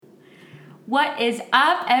What is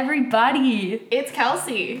up, everybody? It's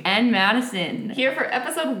Kelsey. And Madison. Here for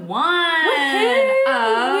episode 1 Woohoo!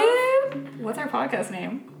 of... What's our podcast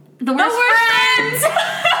name? The Worst Friends!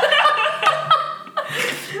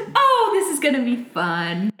 Oh, this is gonna be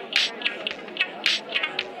fun.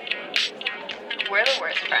 We're the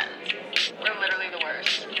worst friends. We're literally the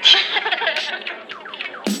worst.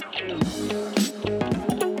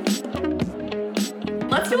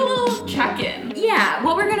 Let's do a little check-in. Yeah,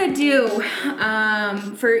 what we're gonna do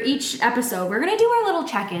for each episode, we're gonna do our little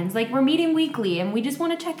check-ins. Like, we're meeting weekly, and we just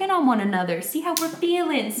want to check in on one another, see how we're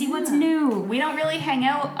feeling, see what's new. We don't really hang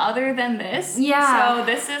out other than this. Yeah. So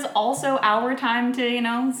this is also our time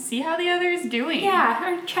to, see how the other's doing. Yeah,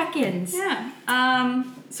 our check-ins. Yeah.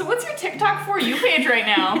 So what's your TikTok For You page right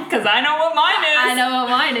now? Because I know what mine is. I know what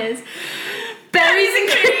mine is. Berries and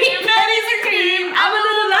cream, berries and cream. I'm a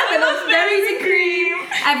little nugget of berries and cream.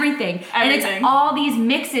 Everything. And it's all these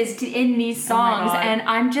mixes in these songs, and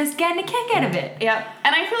I'm just getting a kick out of it. Yep.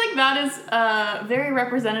 And I feel like that is very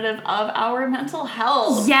representative of our mental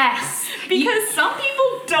health. Yes. Because some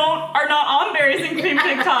people are not on berries and cream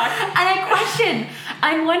TikTok. And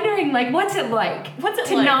I'm wondering, what's it like?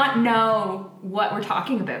 To not know what we're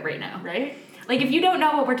talking about right now? Right? Like, if you don't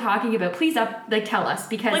know what we're talking about, please tell us,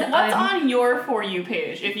 because what's on your For You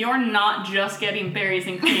page if you're not just getting berries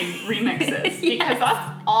and cream remixes? Yes. Because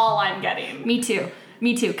that's all I'm getting. Me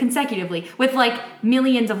too, consecutively, with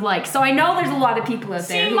millions of likes. So I know there's a lot of people out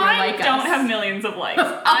there who are like us. Mine don't have millions of likes.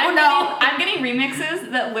 I'm getting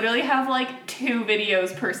remixes that literally have 2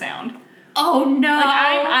 videos per sound. Oh no!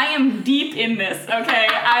 I am deep in this, okay?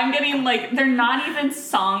 I'm getting they're not even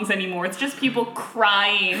songs anymore. It's just people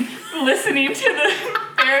crying, listening to the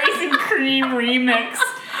berries and cream remix,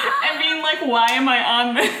 and being like, "Why am I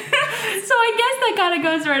on this?" So I guess that kind of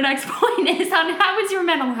goes to our next point: is on how is your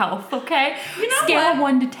mental health? Okay, scale of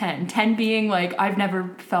 1 to 10. 10 being I've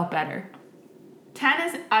never felt better. 10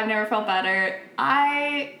 is I've never felt better.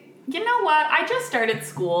 You know what? I just started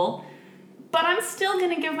school. But I'm still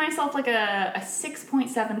gonna give myself a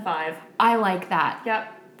 6.75. I like that.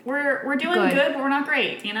 Yep. We're doing good, but we're not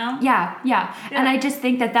great, Yeah. And I just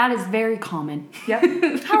think that is very common.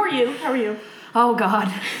 Yep. How are you? Oh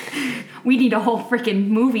God. We need a whole freaking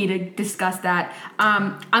movie to discuss that.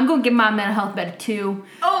 I'm gonna give my mental health about a 2.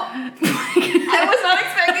 Oh, I was not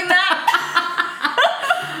expecting that.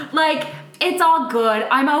 It's all good.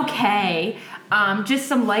 I'm okay. Just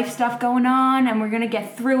some life stuff going on, and we're gonna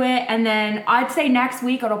get through it. And then I'd say next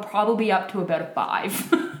week it'll probably be up to about a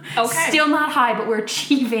 5. Okay. Still not high, but we're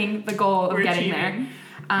achieving the goal of getting there.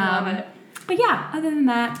 Love it. But yeah, other than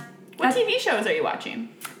that. What TV shows are you watching?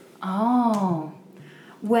 Oh,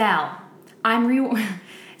 well,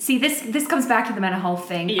 See, this comes back to the mental health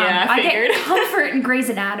thing. Yeah, I figured. I get comfort in Grey's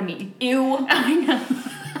Anatomy. Ew. I know.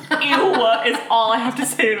 Ew is all I have to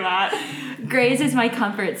say to that. Grey's is my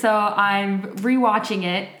comfort, so I'm rewatching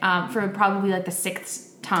it for probably the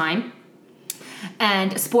 6th time.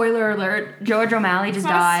 And spoiler alert, George O'Malley just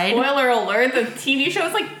died. Spoiler alert, the TV show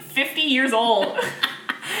is 50 years old. But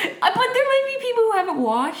there might be people who haven't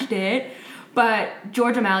watched it. But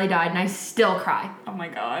George O'Malley died, and I still cry. Oh my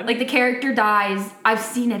God. The character dies. I've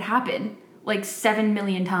seen it happen 7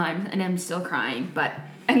 million times, and I'm still crying. But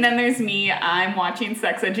and then there's me. I'm watching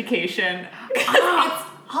Sex Education. It's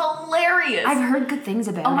hilarious. I've heard good things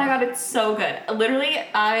about it. Oh my God, it's so good. Literally,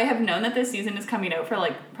 I have known that this season is coming out for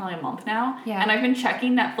probably a month now. Yeah. And I've been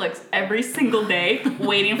checking Netflix every single day,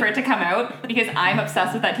 waiting for it to come out because I'm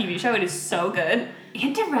obsessed with that TV show. It is so good.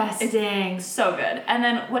 Interesting. It's so good. And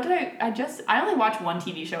then what did I only watch one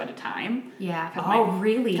TV show at a time. Yeah.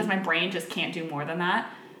 Really? Because my brain just can't do more than that.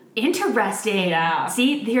 Interesting. Yeah.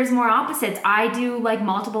 See, here's more opposites. I do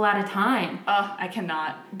multiple at a time. I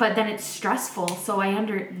cannot. But then it's stressful, so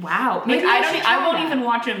wow. Maybe I won't even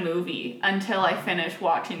watch a movie until I finish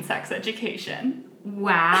watching Sex Education.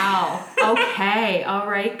 Wow. Okay. All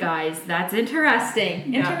right, guys. That's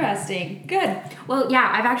interesting. Yeah. Interesting. Good. Well,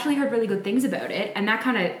 yeah, I've actually heard really good things about it, and that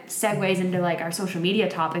kind of segues into our social media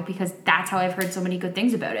topic because that's how I've heard so many good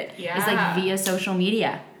things about it. Yeah. It's via social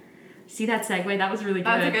media. See that segue? That was really good.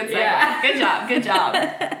 That's a good segue. Yeah. Good job.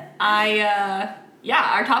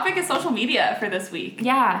 Our topic is social media for this week.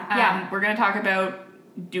 Yeah. We're going to talk about,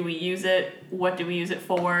 do we use it? What do we use it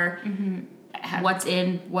for? Mm-hmm. What's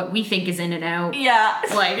in, what we think is in and out. Yeah.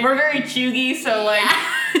 We're very chuggy, so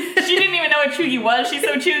she didn't even know what chuggy was. She's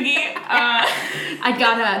so chuggy. I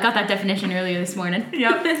got that definition earlier this morning.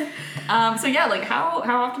 Yep. How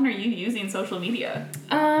often are you using social media?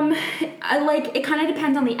 It kind of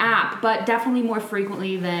depends on the app, but definitely more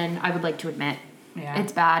frequently than I would like to admit. Yeah.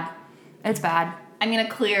 It's bad. I mean, a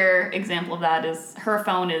clear example of that is her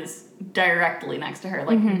phone is directly next to her,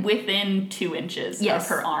 like within 2 inches of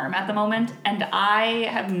her arm at the moment, and I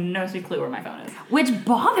have no clue where my phone is. Which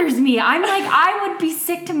bothers me. I'm like, I would be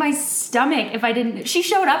sick to my stomach if I didn't. She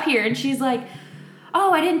showed up here and she's like,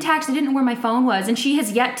 oh, I didn't text, I didn't know where my phone was, and she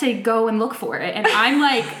has yet to go and look for it, and I'm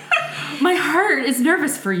like, my heart is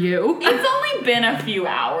nervous for you. It's only been a few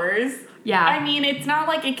hours. Yeah. I mean, it's not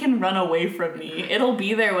like it can run away from me. It'll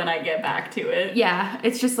be there when I get back to it. Yeah,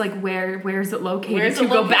 it's just like, where's it located Where's to it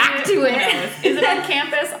go located? back to it? Is it on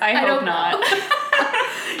campus? I hope don't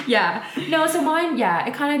not. Yeah. No, so mine, yeah,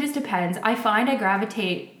 it kind of just depends. I find I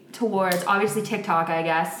gravitate towards, obviously, TikTok, I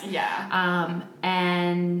guess. Yeah.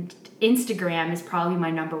 And Instagram is probably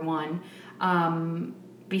my number one.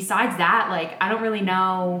 Besides that, like, I don't really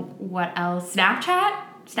know what else. Snapchat?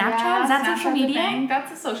 Yeah, is that Snapchat's social a media? thing.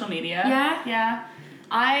 That's a social media. Yeah? Yeah.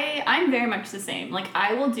 I'm very much the same. Like,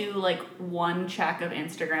 I will do, like, 1 check of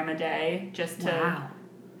Instagram a day just to... Wow.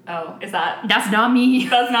 Oh, is that... That's not me.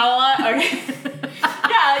 That's not a lot? Okay.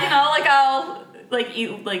 Yeah, you know, like, I'll, like,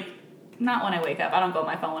 eat, like... Not when I wake up. I don't go on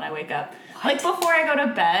my phone when I wake up. What? Like, before I go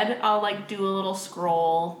to bed, I'll, like, do a little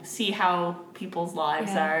scroll, see how people's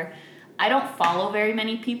lives are. I don't follow very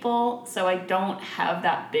many people, so I don't have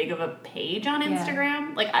that big of a page on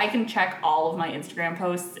Instagram. Like, I can check all of my Instagram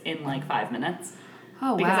posts in, like, 5 minutes.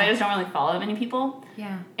 Oh, because wow. I just don't really follow that many people.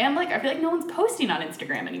 Yeah. And, like, I feel like no one's posting on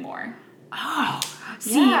Instagram anymore. Oh,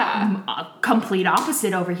 see, Yeah. Complete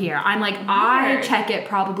opposite over here. I'm like, I Weird. check it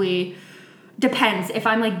probably, depends. If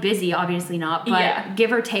I'm like busy, obviously not, but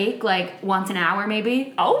give or take like once an hour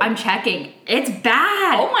maybe. Oh. I'm checking. It's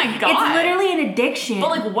bad. Oh my God. It's literally an addiction. But,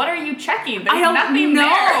 like, what are you checking? There's I don't nothing know.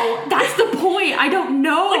 there. That's the point. I don't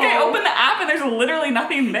know. Like, I open the app and there's literally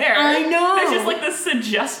nothing there. I know. There's just, like, the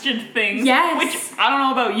suggestion things. Yes. Which, I don't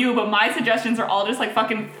know about you, but my suggestions are all just, like,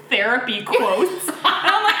 fucking therapy quotes. And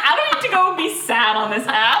I'm like, I don't need to go and be sad on this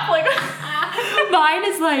app. Like, Mine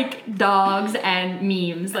is like dogs and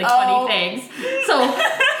memes, like funny things. So,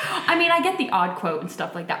 I mean, I get the odd quote and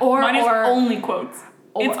stuff like that. mine is only quotes.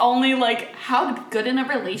 It's only, like, how to be good in a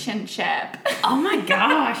relationship. Oh my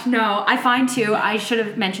gosh, no. I find too, I should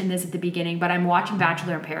have mentioned this at the beginning, but I'm watching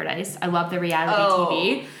Bachelor in Paradise. I love the reality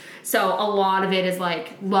TV. So a lot of it is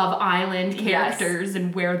like Love Island characters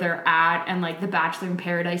and where they're at, and like the Bachelor in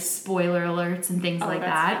Paradise spoiler alerts and things like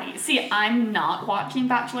that. Funny. See, I'm not watching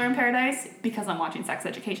Bachelor in Paradise because I'm watching Sex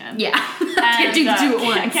Education. Yeah. Can't do two at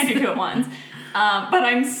once. I can't do 2 at once. But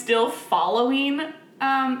I'm still following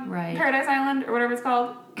Paradise Island or whatever it's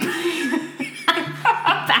called.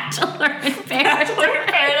 Bachelor in Paradise. Bachelor in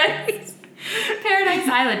Paradise. Paradise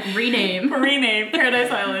Island. Rename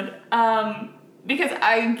Paradise Island. Because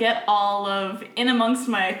I get all of, in amongst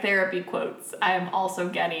my therapy quotes, I am also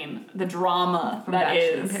getting the drama From that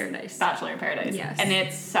Bachelor is in Paradise. Bachelor in Paradise. Yes. And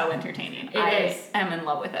it's so entertaining. It is. I am in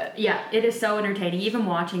love with it. Yeah, it is so entertaining. Even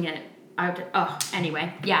watching it,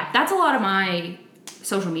 anyway. Yeah, that's a lot of my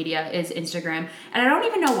social media is Instagram. And I don't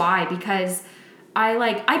even know why, because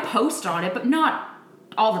I post on it, but not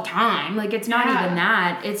all the time. Like, it's not even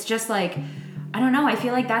that. It's just like, I don't know. I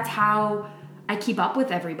feel like that's how I keep up with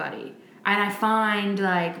everybody. And I find,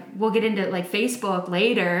 like, we'll get into, like, Facebook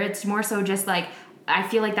later. It's more so just, like, I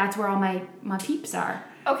feel like that's where all my peeps are.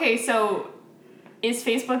 Okay, so is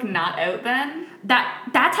Facebook not out then?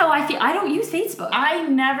 That's how I feel. I don't use Facebook.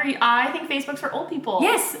 I think Facebook's for old people.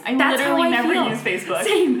 Yes, I that's literally how I never feel. use Facebook.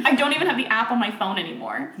 Same. I don't even have the app on my phone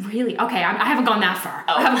anymore. Really? Okay, I haven't gone that far.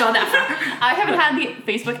 Oh. I haven't gone that far. I haven't had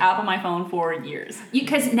the Facebook app on my phone for years.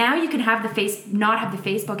 Because now you can have not have the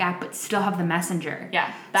Facebook app, but still have the Messenger.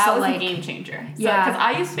 Yeah, that So, was like, a game changer. So, yeah. because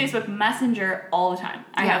I use Facebook Messenger all the time.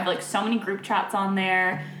 I Yeah. have, like, so many group chats on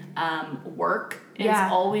there. Work is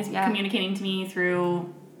always communicating to me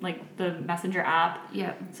through, like, the Messenger app.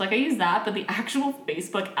 Yeah. So, like, I use that, but the actual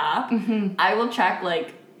Facebook app, I will check,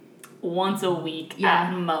 like, once a week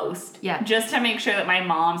at most. Yeah. Just to make sure that my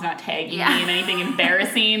mom's not tagging me in anything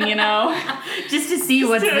embarrassing, you know? Just to see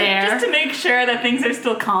what's there. Just to make sure that things are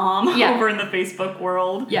still calm Yeah. over in the Facebook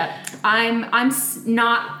world. Yeah. I'm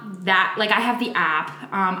not that, like, I have the app.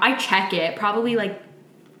 I check it probably, like,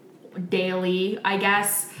 daily, I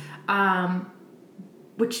guess.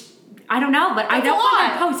 Which I don't know, but I That's a don't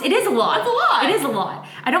find I lot. post. It is a lot. That's a lot. It is a lot.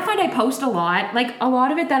 I don't find I post a lot. Like, a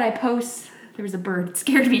lot of it that I post. There was a bird. It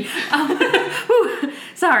scared me. Whew,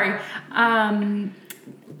 sorry. A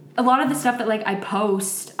lot of the stuff that, like, I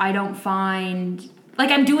post, I don't find,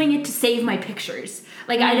 like, I'm doing it to save my pictures.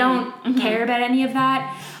 Like, I don't care about any of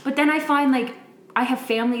that. But then I find, like, I have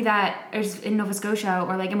family that is in Nova Scotia,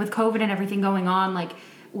 or, like, and with COVID and everything going on, like,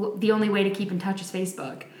 the only way to keep in touch is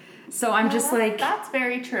Facebook. So I'm just like, That's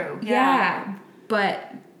very true. yeah.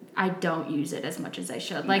 but I don't use it as much as I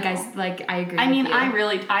should. Like I agree. I mean,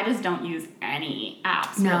 with you. I just don't use any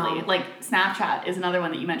apps No. really. Like Snapchat is another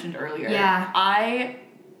one that you mentioned earlier. Yeah. I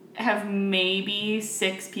have maybe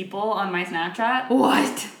 6 people on my Snapchat.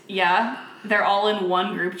 What? Yeah. They're all in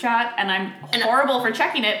one group chat, and I'm horrible for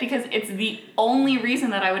checking it because it's the only reason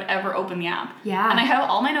that I would ever open the app. Yeah. And I have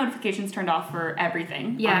all my notifications turned off for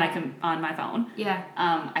everything on my phone. Yeah.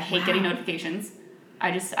 I hate getting notifications. I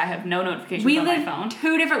have no notifications We on my live phone.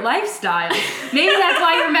 2 different lifestyles. Maybe that's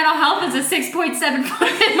why your mental health is a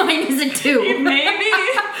 6.75 and mine is a 2. Maybe.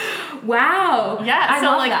 Wow. Yeah, I so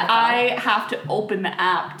love like that, though. I have to open the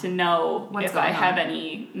app to know What's if I going have on.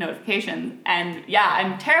 any notifications. And yeah,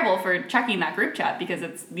 I'm terrible for checking that group chat because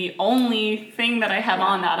it's the only thing that I have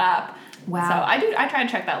on that app. Wow. So I try to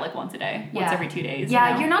check that like once a day, once every 2 days. Yeah,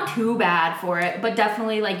 you know? you're not too bad for it, but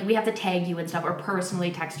definitely like we have to tag you and stuff or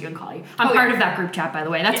personally text you and call you. I'm part of that group chat, by the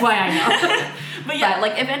way. That's why I know. But yeah,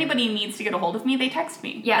 like if anybody needs to get a hold of me, they text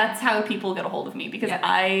me. Yeah. That's how people get a hold of me because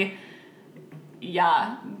I'm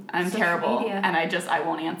Social terrible media. and I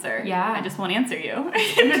won't answer. Yeah. I just won't answer you.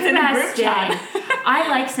 If it's in a group chat. I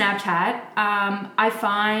like Snapchat. I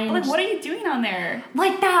find Like, what are you doing on there?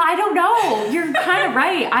 like that. I don't know. You're kind of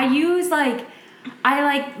right. I use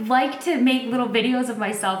I like to make little videos of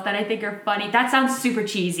myself that I think are funny. That sounds super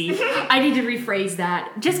cheesy. I need to rephrase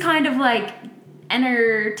that. Just kind of like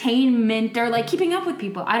entertainment or like keeping up with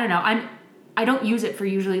people. I don't know. I don't use it for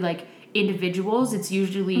usually like individuals. It's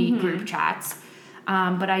usually group chats.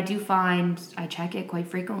 But I do find I check it quite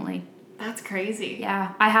frequently. That's crazy.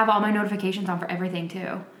 Yeah. I have all my notifications on for everything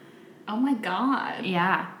too. Oh my god.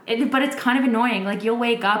 Yeah. But it's kind of annoying. Like, you'll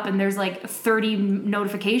wake up and there's like 30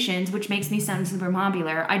 notifications, which makes me sound super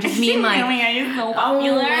popular. I just mean like, Really, are you so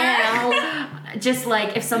popular? wow. Just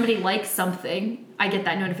like if somebody likes something, I get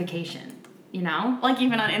that notification, you know? Like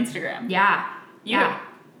even on Instagram. Yeah. You. Yeah.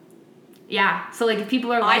 Yeah. So like if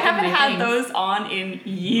people are I liking haven't my had things- those on in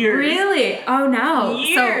years. Really? Oh no.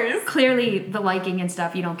 Years. So clearly the liking and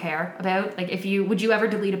stuff you don't care about. Like would you ever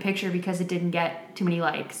delete a picture because it didn't get too many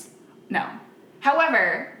likes? No.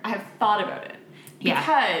 However, I have thought about it. Yeah.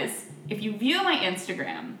 Because if you view my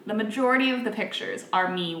Instagram, the majority of the pictures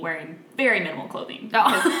are me wearing very minimal clothing. Oh.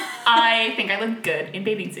 Because I think I look good in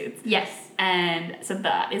bathing suits. Yes. And so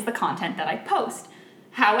that is the content that I post.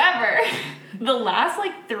 However, the last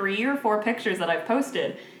like 3 or 4 pictures that I've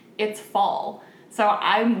posted, it's fall. So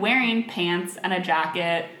I'm wearing pants and a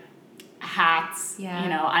jacket, hats, Yeah. you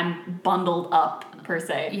know, I'm bundled up per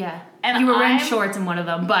se. Yeah. And you were wearing I'm- shorts in one of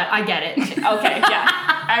them, but I get it. Okay, yeah.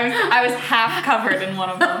 I was half covered in one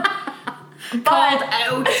of them. Called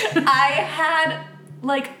out. I had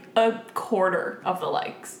like a quarter of the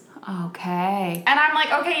likes. Okay. And I'm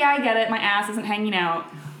like, okay, yeah, I get it. My ass isn't hanging out.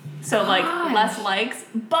 So like Gosh. less likes.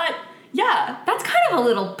 But yeah. That's kind of a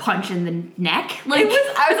little punch in the neck. Like,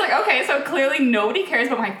 I was like, okay, so clearly nobody cares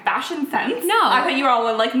about my fashion sense. No. I thought you were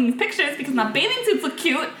all liking these pictures because my bathing suits look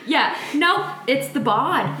cute. yeah. No, it's the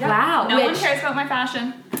bod. Yeah. Wow. No one Which cares about my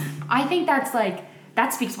fashion. I think that's like,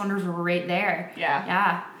 that speaks wonders right there. Yeah.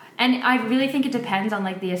 Yeah. And I really think it depends on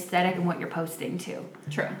like the aesthetic and what you're posting too.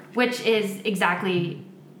 True. Which is exactly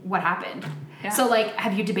what happened. Yeah. So like,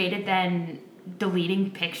 have you debated then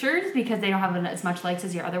deleting pictures because they don't have as much likes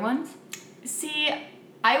as your other ones? See,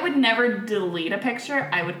 I would never delete a picture.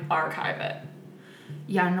 I would archive it.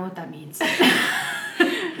 Yeah, I don't know what that means.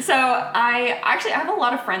 So I have a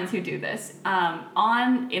lot of friends who do this.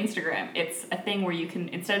 On Instagram, it's a thing where you can,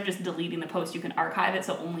 instead of just deleting the post, you can archive it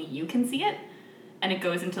so only you can see it. And it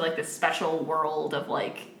goes into like this special world of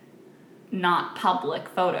like not public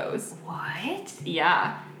photos. What?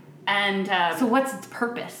 Yeah. And So what's its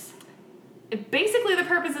purpose? basically the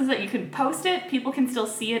purpose is that you can post it, people can still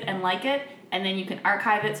see it and like it, and then you can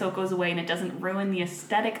archive it so it goes away and it doesn't ruin the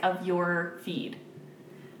aesthetic of your feed.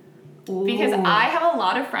 Because Ooh. I have a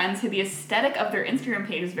lot of friends who the aesthetic of their Instagram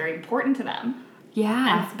page is very important to them.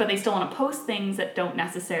 Yeah. But they still want to post things that don't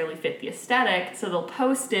necessarily fit the aesthetic, so they'll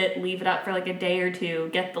post it, leave it up for like a day or two,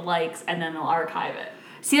 get the likes, and then they'll archive it.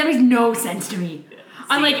 See, that makes no sense to me.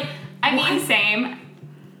 I'm like, I mean, what? same.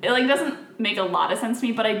 It like doesn't make a lot of sense to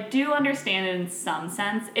me, but I do understand it in some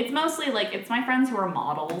sense. It's mostly like it's my friends who are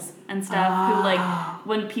models and stuff who like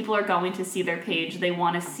when people are going to see their page, they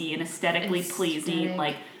want to see an aesthetically pleasing, Aesthetic.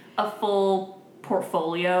 like a full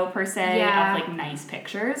portfolio per se Yeah. of like nice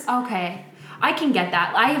pictures. Okay. I can get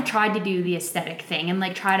that. I have tried to do the aesthetic thing and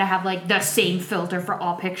like try to have like the same filter for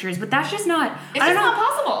all pictures, but that's just not. It's I don't just know. not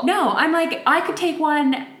possible. No, I'm like I could take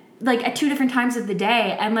one like at 2 different times of the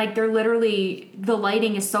day, and like they're literally the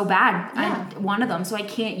lighting is so bad on one of them, so I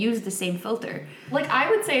can't use the same filter. Like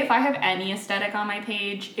I would say if I have any aesthetic on my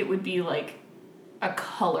page, it would be like a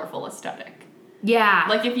colorful aesthetic. Yeah.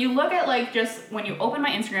 Like, if you look at, like, just when you open my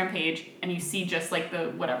Instagram page and you see just, like,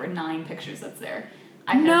 the, 9 pictures that's there.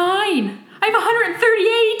 I have 9! I have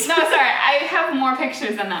 138! No, sorry, I have more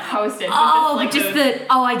pictures than that posted. So Oh,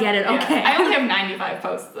 I get it, yeah. okay. I only have 95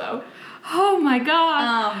 posts, though. Oh my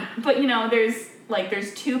god. But, you know,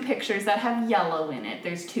 there's 2 pictures that have yellow in it.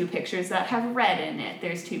 There's 2 pictures that have red in it.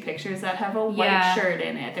 There's 2 pictures that have a white shirt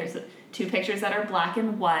in it. There's 2 pictures that are black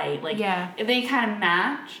and white. Like, they kind of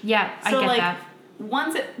match. Yeah, I get that.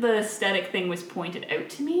 Once the aesthetic thing was pointed out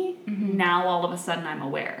to me, now all of a sudden I'm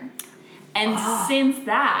aware. And since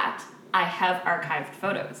that, I have archived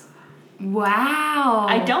photos. Wow.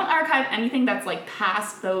 I don't archive anything that's, like,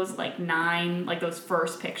 past those, like, 9, like, those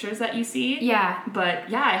first pictures that you see. Yeah. But,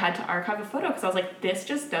 yeah, I had to archive a photo because I was like, this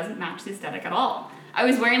just doesn't match the aesthetic at all. I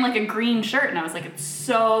was wearing, like, a green shirt, and I was like, it's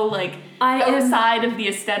so, like, outside of the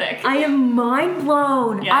aesthetic. I am mind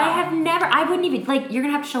blown. Yeah. I wouldn't even, like, you're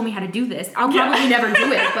gonna have to show me how to do this. I'll probably never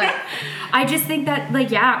do it, but I just think that,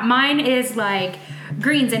 like, mine is, like,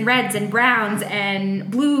 greens and reds and browns and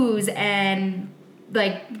blues and,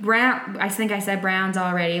 like, brown. I think I said browns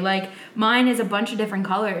already. Like, mine is a bunch of different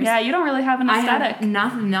colors. Yeah, you don't really have an aesthetic. I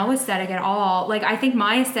have no aesthetic at all. Like, I think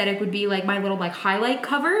my aesthetic would be, like, my little, like, highlight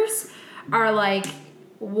covers are, like,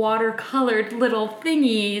 watercolored little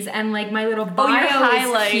thingies, and, like, my little bio your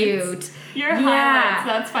highlights. is cute. Your highlights,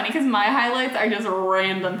 that's funny, because my highlights are just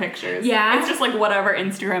random pictures. Yeah. It's just, like, whatever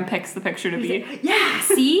Instagram picks the picture to be. Yeah,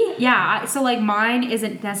 see? Yeah, so, like, mine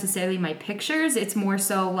isn't necessarily my pictures, it's more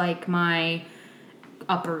so, like, my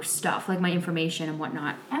upper stuff, like, my information and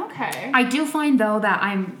whatnot. Okay. I do find, though,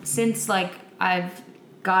 that since, like, I've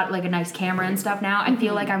got, like, a nice camera and stuff now, I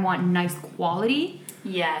feel like I want nice quality.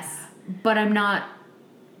 Yes. But I'm not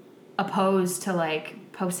opposed to,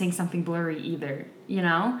 like, posting something blurry either, you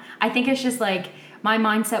know? I think it's just, like, my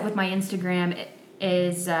mindset with my Instagram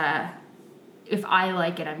is if I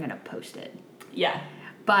like it, I'm going to post it. Yeah.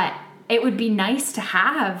 But it would be nice to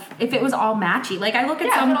have if it was all matchy. Like, I look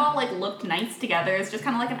at some... if it all, like, looked nice together, it's just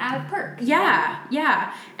kind of like an added perk.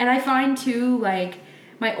 Yeah. And I find, too, like,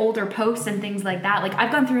 my older posts and things like that, like,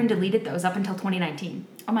 I've gone through and deleted those up until 2019.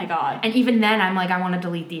 Oh, my God. And even then, I'm like, I want to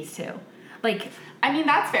delete these, too. Like... I mean,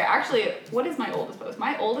 that's fair. Actually, what is my oldest post?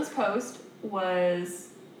 My oldest post was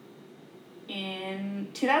in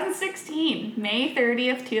 2016. May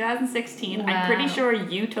 30th, 2016. Wow. I'm pretty sure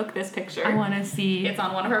you took this picture. I want to see. It's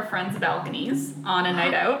on one of her friends' balconies on a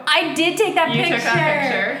night out. I did take that picture. You took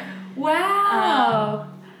that picture. Wow.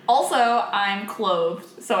 Also, I'm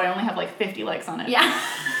clothed, so I only have like 50 likes on it. Yeah.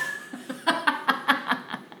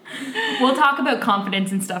 We'll talk about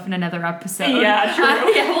confidence and stuff in another episode. Yeah,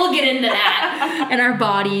 true. Yeah, we'll get into that. And our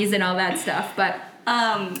bodies and all that stuff. But,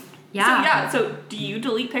 So do you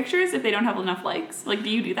delete pictures if they don't have enough likes? Like,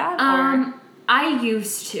 do you do that? I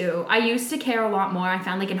used to. I used to care a lot more. I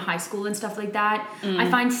found, like, in high school and stuff like that. I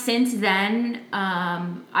find since then,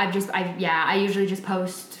 I usually just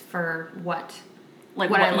post for what I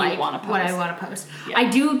like, want to post. what I want to post. Yeah.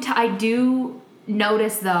 I do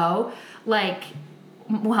notice, though, like,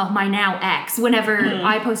 well, my now ex, whenever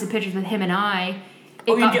I posted pictures with him and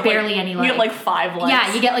it got barely any likes. You get like 5 likes.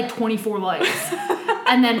 Yeah, you get like 24 likes.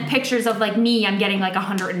 And then pictures of like me, I'm getting like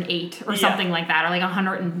 108 or something like that, or like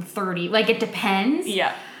 130. Like, it depends.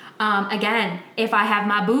 Yeah. Again, if I have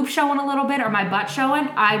my boob showing a little bit or my butt showing,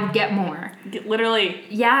 I would get more. Literally.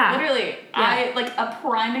 Yeah. Literally. Yeah. Like, a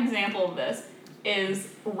prime example of this is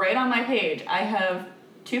right on my page. I have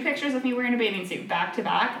 2 pictures of me wearing a bathing suit back to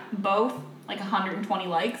back, both like 120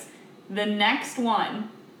 likes. The next one,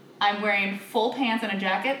 I'm wearing full pants and a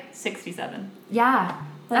jacket, 67. Yeah.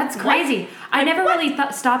 That's crazy. I never really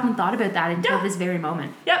stopped and thought about that until this very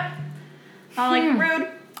moment. Yep. I'm like, rude.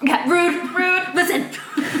 Yeah, rude. Listen.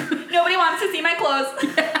 Nobody wants to see my clothes.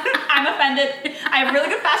 I'm offended. I have really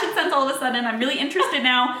good fashion sense all of a sudden. I'm really interested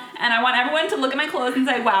now, and I want everyone to look at my clothes and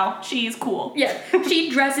say, wow, she's cool. Yeah. She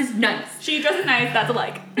dresses nice. She dresses nice, that's a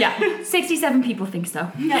like. Yeah. 67 people think so.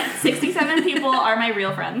 Yeah. 67 people are my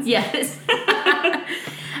real friends. Yes.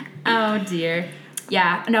 Oh, dear.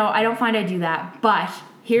 Yeah. No, I don't find I do that, but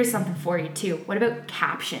here's something for you, too. What about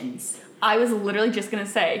captions? I was literally just going to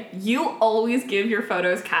say, you always give your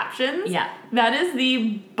photos captions. Yeah. That is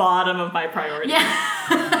the bottom of my priority. Yeah.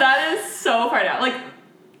 That is so far down. Like,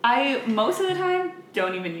 I, most of the time,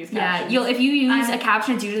 don't even use captions. Yeah, if you use a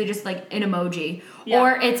caption, it's usually just like an emoji. Yeah.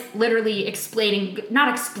 Or it's literally not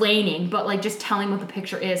explaining, but like just telling what the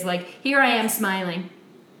picture is. Like, here I am smiling.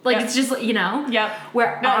 Like, it's just, you know? Yep.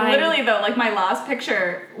 Where literally, though, like, my last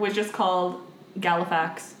picture was just called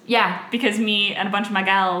Galifax. Yeah. Because me and a bunch of my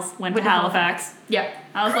gals went to Halifax. Yep.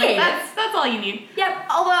 I was Great. like, that's all you need. Yep.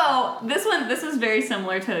 Although this was very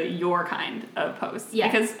similar to your kind of post. Yeah.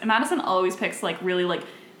 Because Madison always picks like really like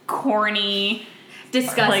corny,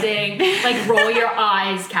 disgusting, like roll your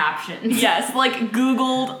eyes captions. yes, like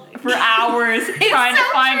Googled for hours trying to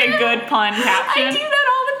find a good pun caption. I do that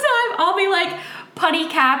all the time. I'll be like, punny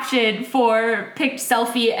caption for picked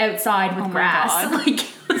selfie outside with grass. God. Like,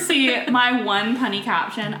 see, my one punny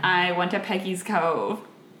caption, I went to Peggy's Cove,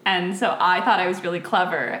 and so I thought I was really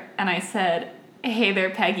clever, and I said, "Hey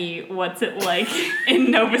there, Peggy, what's it like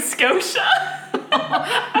in Nova Scotia?"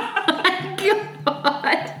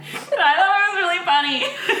 God. I thought it was really funny.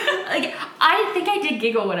 Like, I think I did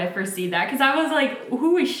giggle when I first see that because I was like,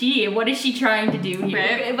 who is she and what is she trying to do here?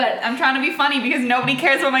 Right? But I'm trying to be funny because nobody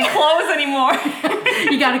cares about my clothes anymore.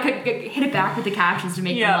 You gotta hit it back with the captions to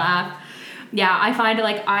make them laugh. Yeah, I find it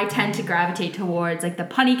like I tend to gravitate towards like the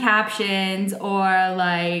punny captions or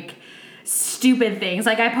like stupid things.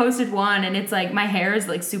 Like I posted one and it's like my hair is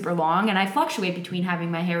like super long and I fluctuate between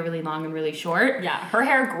having my hair really long and really short. Yeah, her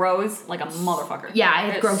hair grows like a motherfucker. Yeah,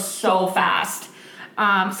 it grows so fast.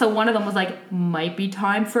 So one of them was like, might be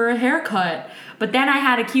time for a haircut. But then I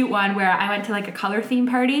had a cute one where I went to like a color theme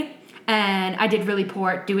party and I did really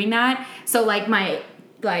poor at doing that. So like my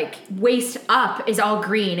like waist up is all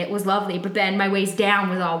green. It was lovely. But then my waist down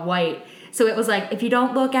was all white. So it was like, if you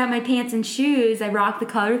don't look at my pants and shoes, I rock the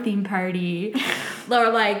color theme party. Or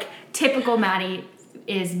like typical Maddie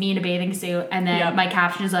is me in a bathing suit. And then my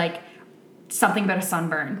caption is like something about a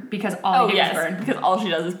sunburn because all I do is burn. Because all she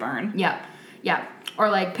does is burn. Yeah. Yeah. Or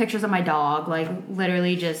like pictures of my dog, like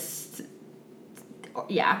literally just,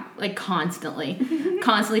 like constantly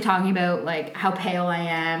talking about like how pale I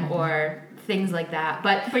am or things like that.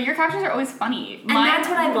 But your captions are always funny. And that's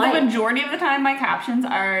what I like. The majority of the time my captions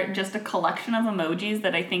are just a collection of emojis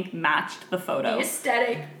that I think matched the photo. The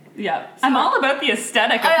aesthetic. Yeah. I'm all about the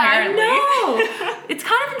aesthetic, apparently. I know. It's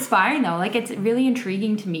kind of inspiring though. Like it's really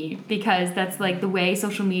intriguing to me because that's like the way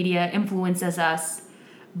social media influences us,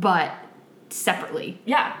 but separately.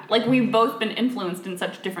 Yeah, like we've both been influenced in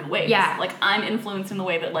such different ways. Yeah. Like I'm influenced in the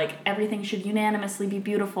way that like everything should unanimously be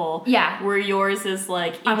beautiful. Yeah. Where yours is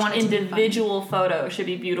like each individual photo should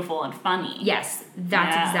be beautiful and funny. Yes,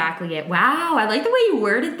 that's exactly it. Wow, I like the way you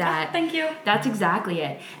worded that. Thank you. That's exactly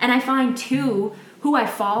it. And I find too, who I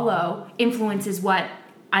follow influences what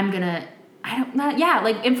I'm gonna,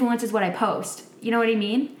 influences what I post. You know what I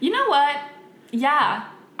mean? You know what? Yeah.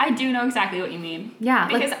 I do know exactly what you mean. Yeah.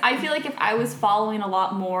 Because I feel like if I was following a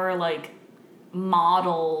lot more, like,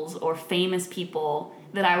 models or famous people,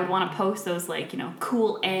 that I would want to post those, like, you know,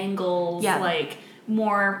 cool angles, like,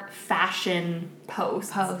 more fashion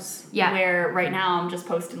posts. Yeah. Where right now I'm just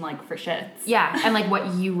posting, like, for shits. Yeah, and, like,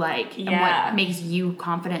 what you like and what makes you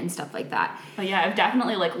confident and stuff like that. But, yeah, I've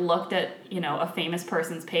definitely, like, looked at, you know, a famous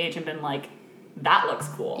person's page and been like, that looks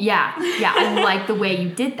cool. Yeah, I like the way you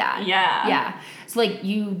did that. Yeah. Yeah. So, like,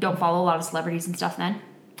 you don't follow a lot of celebrities and stuff then?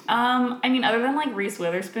 I mean, other than, like, Reese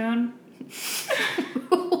Witherspoon.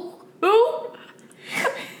 Who?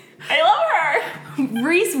 I love her.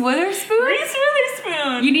 Reese Witherspoon? Reese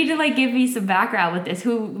Witherspoon. You need to, like, give me some background with this.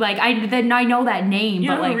 Who, like, I know that name, you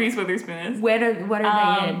but, know like... who Reese Witherspoon is? What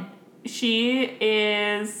are they in? She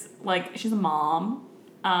is, like, she's a mom.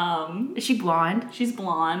 Is she blonde? She's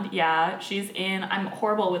blonde, yeah. She's in, I'm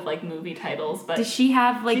horrible with, like, movie titles, but... Does she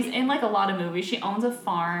have, like... She's in, like, a lot of movies. She owns a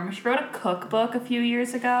farm. She wrote a cookbook a few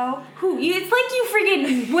years ago. It's like you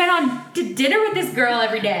freaking went on to dinner with this girl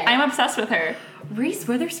every day. I'm obsessed with her. Reese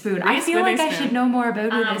Witherspoon. I feel like I should know more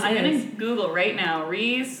about who this is. I'm going to Google right now.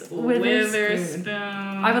 Reese Witherspoon.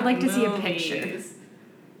 I would like to see a picture.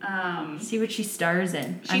 movies. See what she stars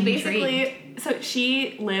in. She basically, so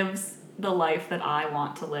she lives the life that I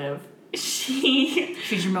want to live.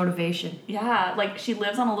 She's your motivation. Yeah, like she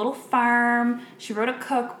lives on a little farm. She wrote a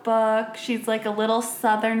cookbook. She's like a little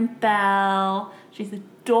Southern belle. She's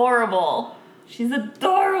adorable. She's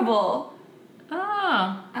adorable.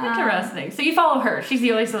 Oh, interesting. So you follow her. She's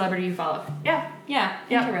the only celebrity you follow. Yeah.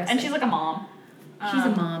 Interesting. And she's like a mom. She's a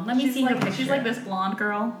mom. Let me see her picture. She's like this blonde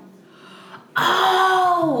girl.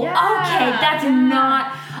 Oh, yeah. Okay. That's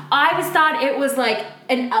not. I always thought it was like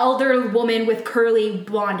an elder woman with curly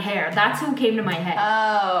blonde hair. That's who came to my head.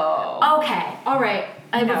 Oh. Okay. All right.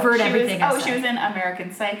 I revert everything. She was in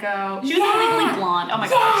American Psycho. She was the Legally Blonde. Oh my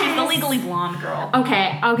god, she's the Legally Blonde girl.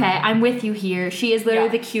 Okay. I'm with you here. She is literally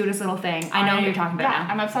the cutest little thing. I know who you're talking about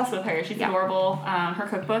now. I'm obsessed with her. She's adorable. Her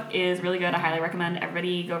cookbook is really good. I highly recommend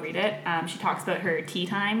everybody go read it. She talks about her tea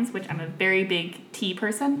times, which I'm a very big tea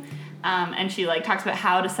person. And she like talks about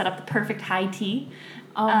how to set up the perfect high tea.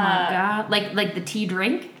 Oh my god! Like the tea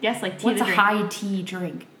drink. Yes, like tea. What's the a drink. high tea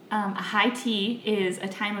drink? A high tea is a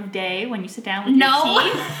time of day when you sit down with your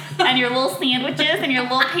tea and your little sandwiches and your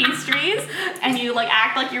little pastries, and you like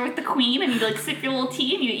act like you're with the queen, and you like sip your little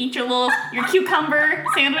tea and you eat your cucumber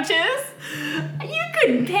sandwiches. You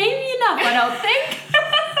couldn't pay me enough, I don't think.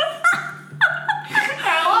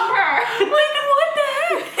 I love her. Like, what the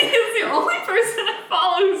heck? He's the only person I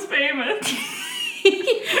follow who's famous.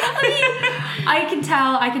 I can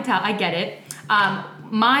tell. I get it.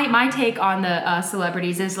 My take on the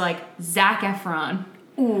celebrities is like Zac Efron,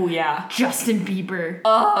 Ooh, yeah. Justin Bieber,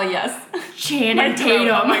 Oh, yes. Channing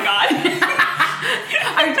Tatum. Oh, my God.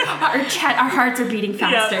 our hearts are beating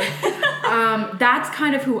faster. That's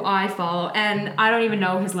kind of who I follow, and I don't even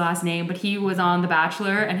know his last name, but he was on The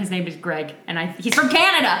Bachelor, and his name is Greg, and he's from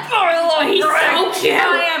Canada. Oh, I love He's Greg. so cute.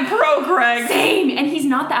 I am pro Greg. Same, and he's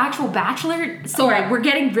not the actual Bachelor. Sorry, Okay. we're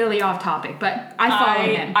getting really off topic, but I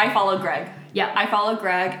follow him. I follow Greg. Yeah. I follow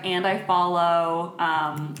Greg, and I follow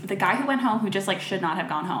the guy who went home who just like should not have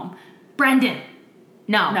gone home. Brendan.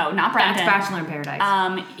 No, not Brendan. That's Bachelor in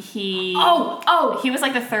Paradise. He he was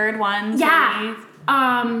like the third one. yeah.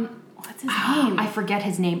 What's his name? I forget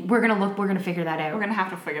his name. We're gonna figure that out. We're gonna have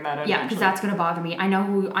to figure that out. Yeah, because eventually. that's gonna bother me. I know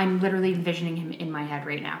who. I'm literally envisioning him in my head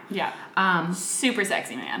right now. Yeah. Super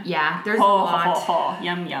sexy man. Yeah, there's Ho, a ho, lot. ho, ho.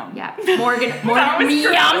 Yum yum. Yeah, Morgan, That was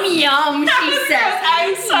yum gross. yum. She says,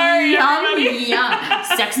 I'm sorry, yum everybody. yum,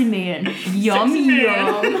 sexy man, yum Sexy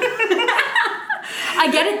man. yum. I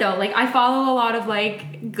get it though. Like I follow a lot of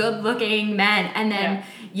like good-looking men, and then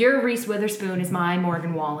your Reese Witherspoon is my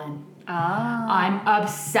Morgan Wallen. Oh. I'm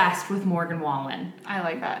obsessed with Morgan Wallen. I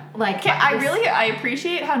like that. Like I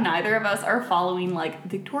appreciate how neither of us are following like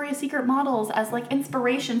Victoria's Secret models as like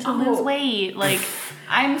inspiration to lose weight. Like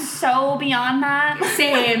I'm so beyond that.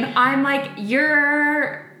 Same. I'm like,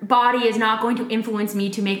 your body is not going to influence me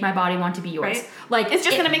to make my body want to be yours. Right? Like It's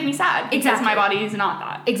just gonna make me sad because Exactly. my body is not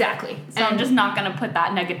that. Exactly. So I'm just not gonna put that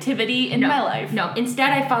negativity in my life. No. Instead,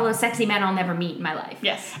 I follow sexy men I'll never meet in my life.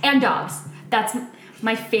 Yes. And dogs. That's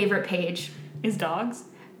my favorite page. Is dogs?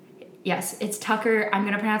 Yes, it's Tucker. I'm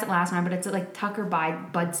gonna pronounce it last time, but it's like Tucker by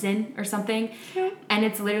Budson or something. Okay. And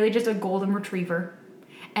it's literally just a golden retriever,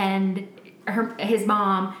 and his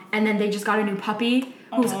mom, and then they just got a new puppy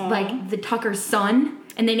who's like the Tucker's son,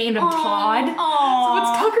 and they named him Todd. So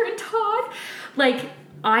it's Tucker and Todd. Like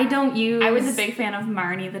I don't use. I was a big fan of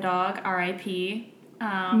Marnie the dog. R.I.P.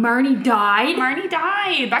 Marnie died. Marnie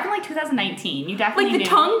died back in like 2019. You definitely Like the knew.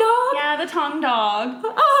 tongue dog. Yeah, the tongue dog.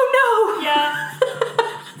 Oh no. Yeah.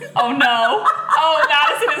 Oh no. Oh,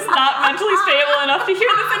 Madison is not mentally stable enough to hear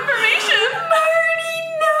this information. Marnie,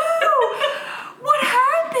 no. What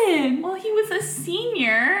happened? Well, he was a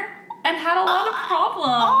senior and had a lot of problems.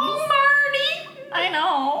 Oh, Marnie. I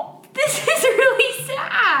know. This is really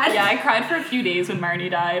sad. Yeah, I cried for a few days when Marnie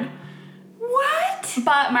died. What?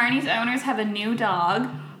 But Marnie's owners have a new dog.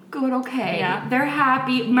 Good, okay. Yeah. They're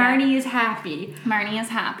happy. Marnie is happy. Marnie is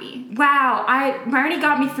happy. Wow, Marnie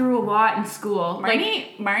got me through a lot in school.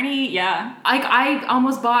 Marnie, yeah. I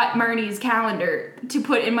almost bought Marnie's calendar to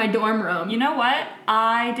put in my dorm room. You know what?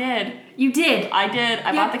 I did. You did. I did.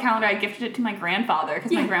 I Yeah. bought the calendar. I gifted it to my grandfather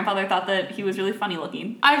because my grandfather thought that he was really funny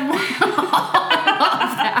looking. I love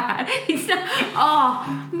that.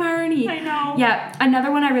 Marnie. I know. Yeah,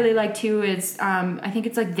 another one I really like too is I think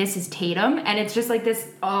it's like This Is Tatum, and it's just like this.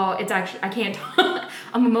 Oh, it's actually I can't.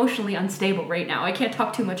 I'm emotionally unstable right now. I can't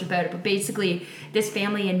talk too much about it, but basically, this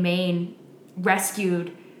family in Maine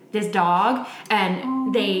rescued this dog,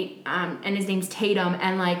 and they and his name's Tatum,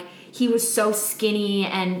 and like. He was so skinny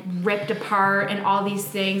and ripped apart and all these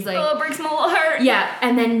things like Oh, it breaks my little heart. yeah,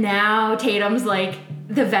 and then now Tatum's like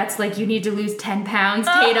the vet's like you need to lose 10 pounds,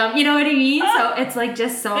 Tatum. You know what I mean? So it's like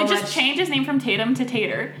just so They much. just changed his name from Tatum to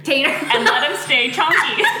Tater Tater. and let him stay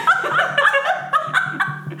chunky.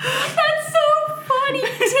 That's so funny,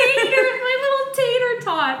 Tater, my little Tater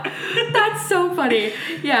tot. That's so funny.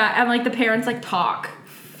 Yeah, and like the parents like talk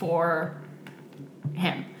for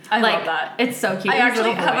him. I like, love that. It's so cute. I His actually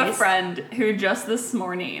little have a voice. friend who just this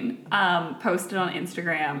morning posted on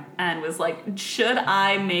Instagram and was like, should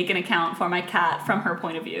I make an account for my cat from her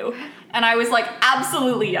point of view? And I was like,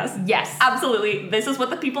 absolutely yes. Yes. Absolutely. This is what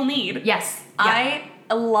the people need. Yes. I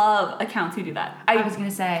love accounts who do that. I was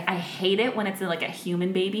gonna say I hate it when it's like a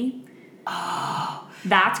human baby. Oh.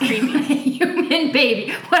 That's creepy. human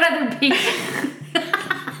baby. What other baby?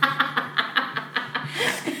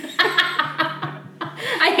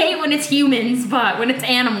 I hate when it's humans, but when it's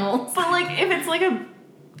animals. But like if it's like a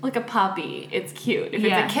like a puppy, it's cute. If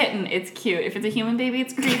Yeah. it's a kitten, it's cute. If it's a human baby,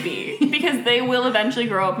 it's creepy. Because they will eventually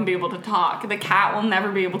grow up and be able to talk. The cat will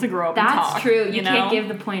never be able to grow up and talk. That's true. You know? can't give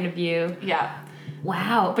the point of view. Yeah.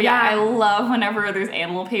 Wow. But yeah, I love whenever there's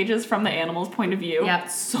animal pages from the animal's point of view. Yep.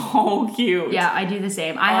 So cute. Yeah, I do the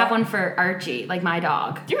same. I have one for Archie, like my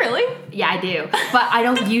dog. Do you really? Yeah, I do. But I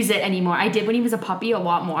don't use it anymore. I did when he was a puppy a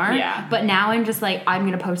lot more. Yeah. But now I'm just like, I'm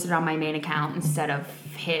going to post it on my main account instead of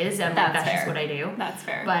his. And That's that's fair. just what I do. That's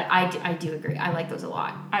fair. But I do agree. I like those a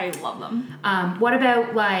lot. I love them. What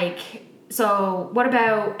about what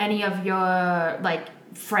about any of your like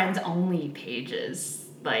friends only pages?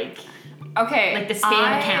 Like Okay. the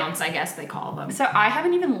spam accounts, I guess they call them. So I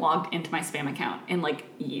haven't even logged into my spam account in like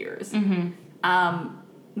years. Mm-hmm.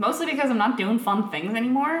 Mostly because I'm not doing fun things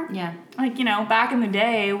anymore. Yeah. Like, you know, back in the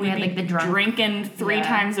day, we'd had, be like, the drunk- drinking 3 Yeah.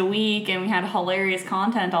 times a week and we had hilarious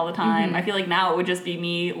content all the time. Mm-hmm. I feel like now it would just be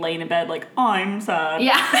me laying in bed like, I'm sad.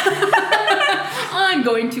 Yeah. I'm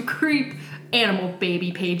going to creep animal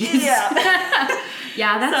baby pages. Yeah.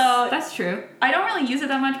 Yeah, that's true. I don't really use it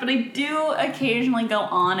that much, but I do occasionally go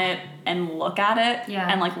on it and look at it Yeah.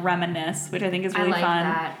 and like reminisce, which I think is I really like fun.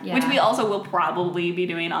 that, yeah. Which we also will probably be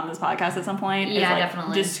doing on this podcast at some point. is, Yeah, like,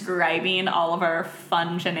 definitely. Describing all of our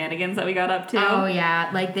fun shenanigans that we got up to. Oh yeah,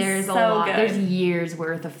 like there's a So lot. good. There's years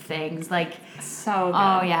worth of things. Like So good.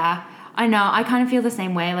 oh yeah, I know. I kind of feel the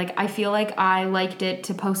same way. Like I feel like I liked it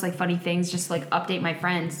to post like funny things, just like update my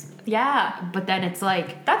friends. Yeah. But then it's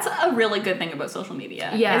like That's a really good thing about social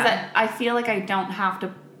media. Yeah. Is that I feel like I don't have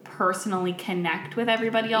to personally connect with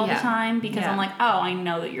everybody all Yeah. the time because Yeah. I'm like, oh, I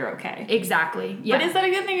know that you're okay. exactly. Yeah. But is that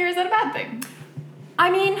a good thing or is that a bad thing?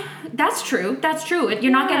 I mean, that's true. That's true.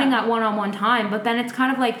 You're not Yeah. getting that one-on-one time, but then it's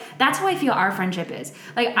kind of like that's how I feel our friendship is.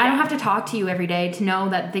 Like I don't have to talk to you every day to know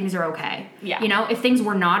that things are okay. Yeah. You know, if things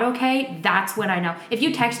were not okay, that's when I know. If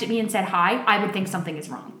you texted me and said hi, I would think something is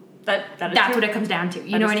wrong. That is That's true. what it comes down to.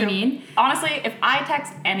 You That know is what I true. mean? Honestly, if I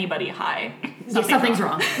text anybody hi, Something's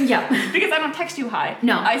wrong. Yeah. Because I don't text you hi.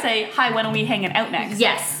 No. I say, hi, when are we hanging out next?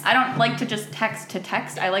 Yes. I don't like to just text to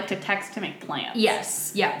text. I like to text to make plans.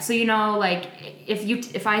 Yes. Yeah. So you know, like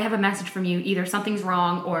if I have a message from you, either something's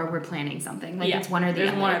wrong or we're planning something. Like Yeah. it's one or the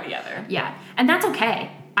There's other. one or the other. Yeah. And that's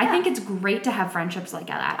okay. I Yeah. think it's great to have friendships like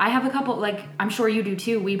that. I have a couple, like, I'm sure you do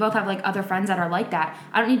too. We both have, like, other friends that are like that.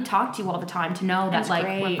 I don't need to talk to you all the time to know that, That's like,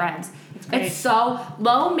 great. we're friends. It's great. It's so,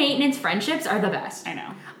 low maintenance friendships are the best. I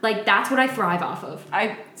know. Like, that's what I thrive off of.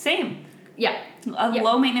 Same. Yeah. A Yeah.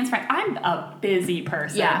 low maintenance friend. I'm a busy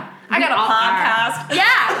person. Yeah. I got We a all podcast. are.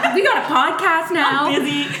 Yeah. We got a podcast now. I'm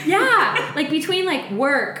busy. Yeah. Like, between, like,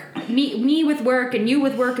 work, me with work and you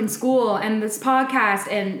with work and school and this podcast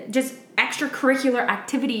and just extracurricular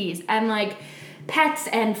activities and, like, pets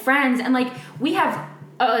and friends. And, like, we have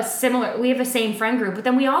the same friend group, but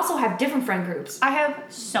then we also have different friend groups. I have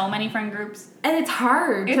so many friend groups. And it's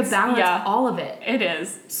hard to balance yeah. all of it. It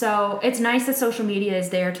is. So it's nice that social media is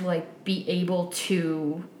there to, like, be able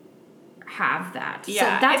to have that. Yeah,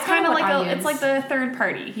 So that's it's kind of like what I it's use. like the third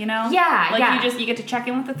party, you know? Yeah, like yeah. you get to check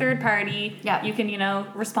in with the third party. Yeah. You can, you know,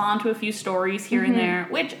 respond to a few stories here and there,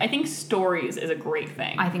 which I think stories is a great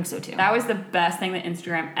thing. I think so too. That was the best thing that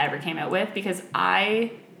Instagram ever came out with because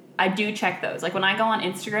I do check those. Like when I go on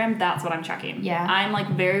Instagram, that's what I'm checking. Yeah. I'm like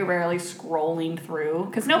very rarely scrolling through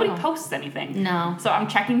because nobody Oh. posts anything. No. So I'm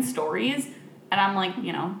checking stories and I'm like,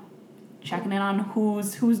 you know, checking in on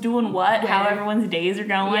who's doing what, how Where. everyone's days are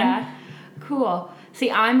going. Yeah. Cool. See,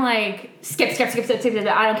 I'm like, skip. I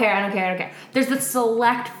don't care. There's the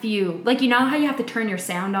select few. Like, you know how you have to turn your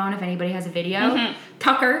sound on if anybody has a video? Mm-hmm.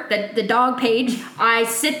 Tucker, the dog page, I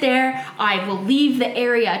sit there, I will leave the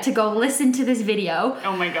area to go listen to this video.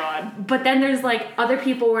 Oh my god. But then there's, like, other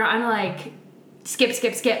people where I'm like,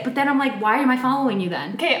 skip. But then I'm like, why am I following you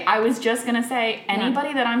then? Okay, I was just gonna say,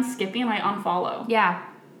 anybody that I'm skipping, I unfollow. Yeah.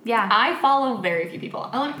 I follow very few people.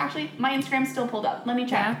 Oh, actually, my Instagram's still pulled up. Let me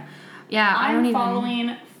check. Yeah, I don't I'm even...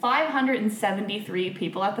 following 573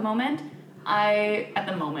 people at the moment.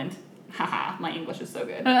 Haha, my English is so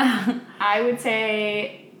good. I would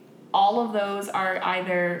say all of those are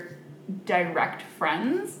either direct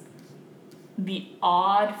friends, the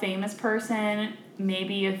odd famous person,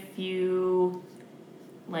 maybe a few,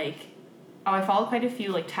 like, I follow quite a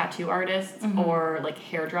few, like, tattoo artists or, like,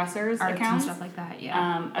 hairdressers Arts accounts. and stuff like that,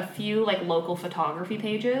 yeah. A few, like, local photography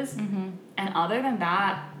pages. And other than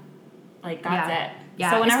that, like, that's it.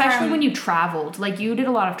 Yeah, So whenever especially I'm- when you traveled. Like, you did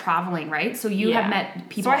a lot of traveling, right? So you have met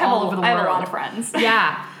people so I have all over the world. I have a lot of friends.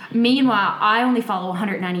 Yeah. Meanwhile, I only follow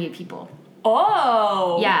 198 people.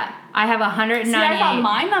 Oh. Yeah. I have 198. See, I thought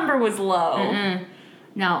my number was low.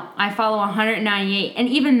 No, I follow 198. And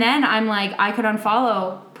even then, I'm like, I could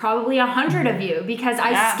unfollow probably 100 of you because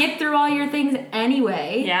I skip through all your things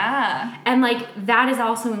anyway. Yeah. And like, that is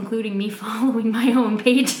also including me following my own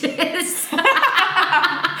pages.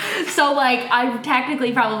 So like, I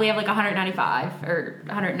technically probably have like 195 or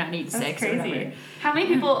 196. That's crazy. Or whatever. How many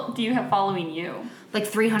people do you have following you? Like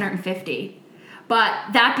 350. But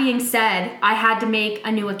that being said, I had to make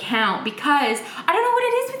a new account because I don't know what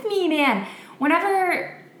it is with me, man.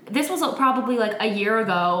 Whenever, this was probably like a year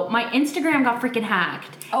ago, my Instagram got freaking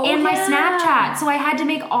hacked. And my Snapchat. So I had to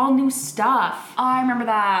make all new stuff. Oh, I remember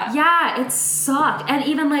that. Yeah, it sucked. And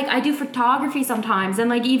even like, I do photography sometimes. And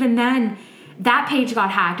like, even then, that page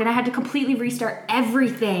got hacked. And I had to completely restart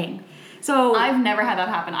everything. So I've never had that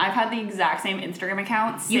happen. I've had the exact same Instagram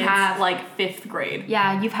account since like 5th grade.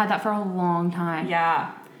 Yeah, you've had that for a long time.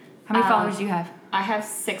 Yeah. How many followers do you have? I have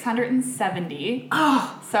 670.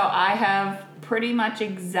 Oh. So I have pretty much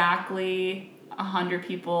exactly 100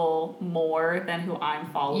 people more than who I'm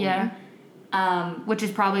following. Yeah. Which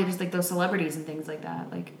is probably just like those celebrities and things like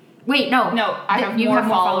that. Like, wait, no. No, I have more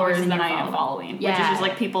followers than I am follow. following. Yeah. Which is just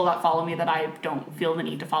like people that follow me that I don't feel the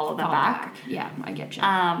need to follow them back. Yeah, I get you.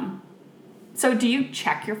 So do you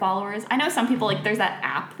check your followers? I know some people, like, there's that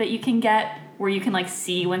app that you can get where you can, like,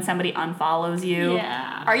 see when somebody unfollows you.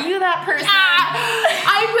 Yeah. Are you that person?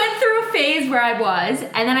 I went through a phase where I was,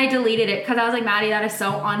 and then I deleted it because I was like, Maddie, that is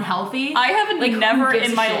so unhealthy. I have like, never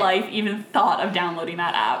in my shit? life even thought of downloading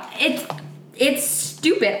that app. It's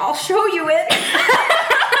stupid. I'll show you it.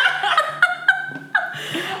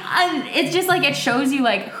 And it's just like, it shows you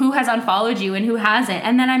like who has unfollowed you and who hasn't.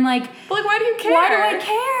 And then I'm like, But like, why do you care? Why do I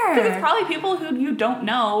care? Because it's probably people who you don't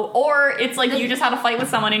know, or it's like you just had a fight with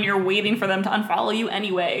someone and you're waiting for them to unfollow you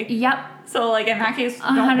anyway. Yep. So like in that case,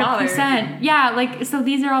 don't bother. 100%. Yeah, like, so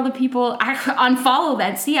these are all the people I unfollow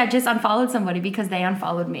that. See, I just unfollowed somebody because they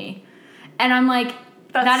unfollowed me. And I'm like,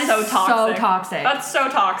 that is so toxic. That's so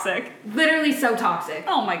toxic. Literally so toxic.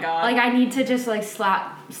 Oh my god. Like, I need to just like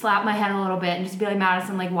slap my head a little bit and just be like,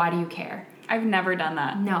 Madison, like, why do you care? I've never done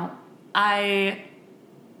that. No. I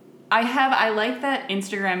like that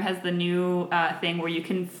Instagram has the new thing where you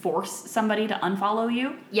can force somebody to unfollow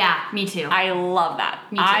you. Yeah, me too. I love that.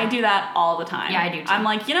 Me too. I do that all the time. Yeah, I do too. I'm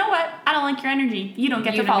like, you know what? I don't like your energy. You don't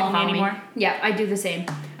get to follow me anymore. Yeah, I do the same.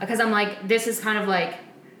 Because I'm like, this is kind of like,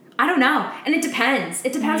 I don't know. And it depends.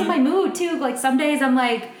 It depends on my mood too. Like, some days I'm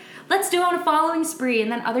like, let's do on a following spree.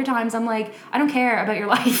 And then other times I'm like, I don't care about your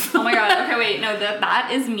life. Oh my god. Okay, wait. No,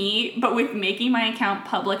 that is me, but with making my account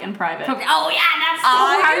public and private. Oh yeah, that's so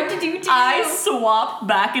hard to do too. I swap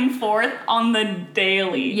back and forth on the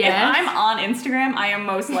daily. Yes. If I'm on Instagram, I am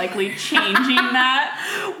most likely changing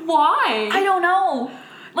that. Why? I don't know.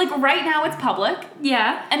 Like, right now it's public.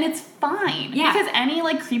 Yeah. And it's fine. Yeah. Because any,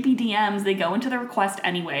 like, creepy DMs, they go into the request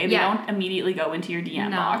anyway. They Yeah. don't immediately go into your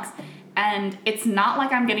DM No. box. And it's not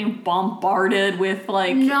like I'm getting bombarded with,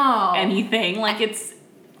 like, No. anything. Like, it's...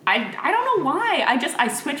 I don't know why. I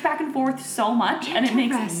switch back and forth so much, and it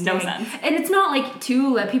makes no sense. And it's not like,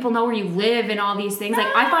 too, that people know where you live and all these things. Like,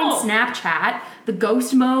 I find Snapchat, the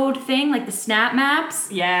ghost mode thing, like the snap maps.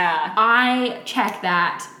 Yeah. I check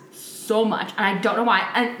that so much, and I don't know why.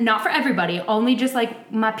 And not for everybody, only just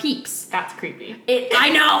like my peeps. That's creepy. I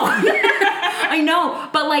know. I know.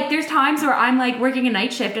 But like, there's times where I'm like working a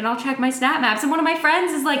night shift and I'll check my snap maps, and one of my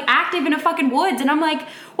friends is like active in a fucking woods, and I'm like,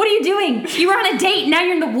 what are you doing? You were on a date, now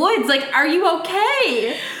you're in the woods. Like, are you okay?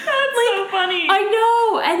 That's like, so funny. I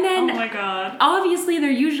know. And then oh my god. obviously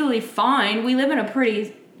they're usually fine. We live in a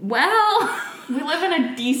pretty we live in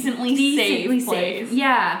a decently safe place.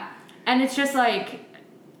 Yeah. And it's just like,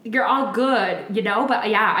 you're all good, you know? But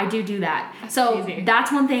yeah, I do that. That's so crazy.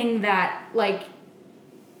 that's one thing that, like,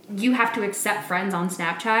 you have to accept friends on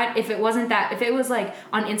Snapchat. If it was like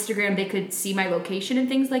on Instagram, they could see my location and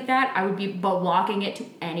things like that, I would be blocking it to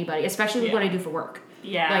anybody, especially with what I do for work.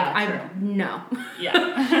 Yeah. Like, no.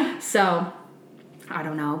 Yeah. So, I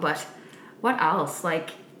don't know, but what else? Like,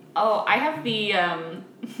 oh, I have the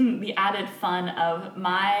the added fun of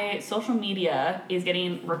my social media is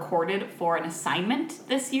getting recorded for an assignment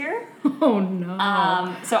this year. oh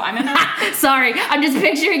no. So I'm in a... Sorry, I'm just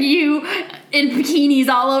picturing you in bikinis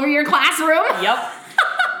all over your classroom. Yep.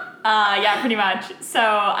 Yeah, pretty much. So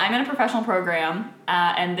I'm in a professional program,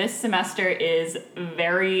 and this semester is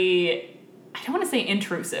very, I don't want to say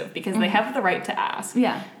intrusive, because they have the right to ask.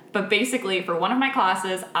 Yeah. But basically, for one of my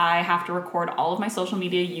classes, I have to record all of my social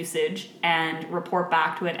media usage and report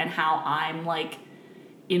back to it and how I'm, like,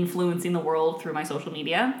 influencing the world through my social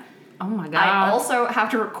media. Oh my god. I also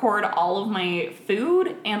have to record all of my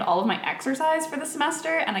food and all of my exercise for the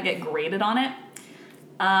semester, and I get graded on it.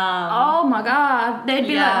 Oh my god. They'd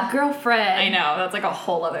be like, girlfriend. I know, that's like a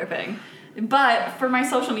whole other thing. But for my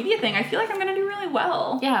social media thing, I feel like I'm going to do really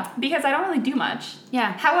well. Yeah. Because I don't really do much.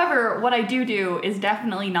 Yeah. However, what I do is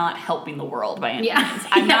definitely not helping the world by any means.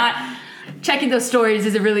 I'm Yeah. not... Checking those stories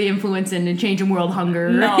isn't really influencing and changing world hunger.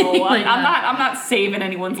 No, Like I'm that. not. I'm not saving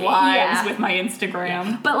anyone's lives Yeah. with my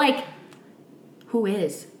Instagram. But like, who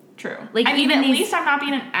is? True. Like, I mean, even at these- least I'm not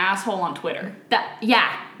being an asshole on Twitter. That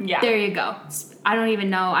yeah. Yeah. There you go. I don't even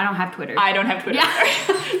know. I don't have Twitter. I don't have Twitter. Yeah.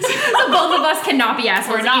 So both of us cannot be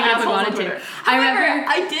assholes. We're not even if we assholes on wanted Twitter. to. However,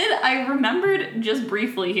 I remembered just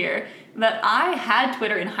briefly here that I had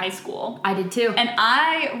Twitter in high school. I did too. And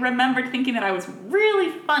I remembered thinking that I was really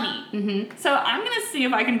funny. Mm-hmm. So I'm going to see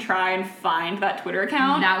if I can try and find that Twitter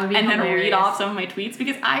account. That would be and hilarious. then read off some of my tweets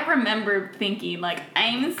because I remember thinking, like,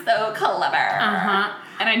 I'm so clever. Uh-huh.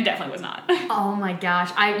 And I definitely was not. Oh my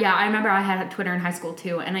gosh. I remember I had Twitter in high school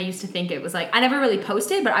too, and I used to think it was like I never really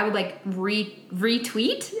posted, but I would like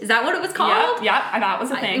retweet. Is that what it was called? Yeah, that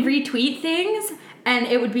was a thing. Retweet things, and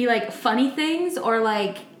it would be like funny things or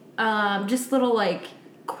like just little like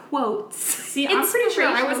quotes. See, I'm pretty sure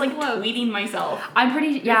I was like Inspirational quotes. tweeting myself. I'm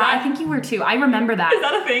pretty I think you were too. I remember that. Is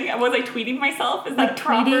that a thing? Was I tweeting myself? Is Like that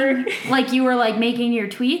proper? tweeting, like you were like making your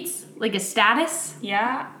tweets like a status.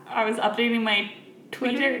 Yeah, I was updating my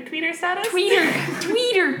Tweeter status.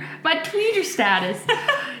 Tweeter, my Tweeter status.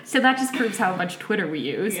 So that just proves how much Twitter we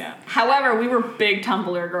use. Yeah. However, we were big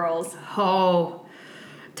Tumblr girls. Oh,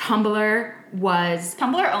 Tumblr was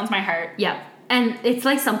Tumblr owns my heart. yeah, and it's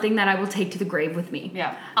like something that I will take to the grave with me.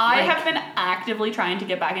 Yeah. I Like- have been actively trying to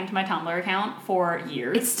get back into my Tumblr account for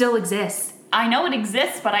years. It still exists. I know it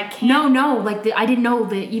exists, but I can't. No, like I didn't know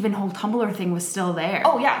the even whole Tumblr thing was still there.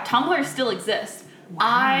 Oh yeah, Tumblr still exists.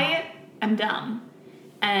 I am dumb.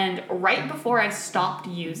 And right before I stopped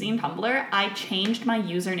using Tumblr, I changed my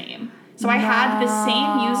username. So I had the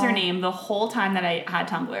same username the whole time that I had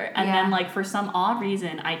Tumblr. And Yeah. then like for some odd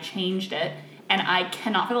reason, I changed it. And I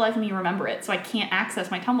cannot for the life of me remember it. So I can't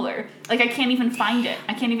access my Tumblr. Like I can't even find it.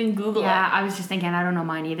 I can't even Google Yeah, it. I was just thinking I don't know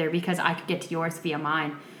mine either because I could get to yours via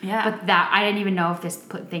mine. Yeah. But that I didn't even know if this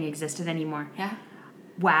thing existed anymore. Yeah.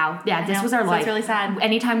 Wow. Yeah, this know, was our so life. it's really sad.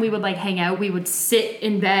 Anytime we would like hang out, we would sit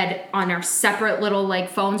in bed on our separate little like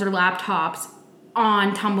phones or laptops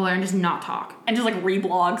on Tumblr and just not talk. And just like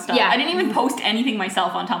reblog stuff. Yeah. I didn't even post anything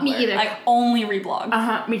myself on Tumblr. Me either. I only reblog.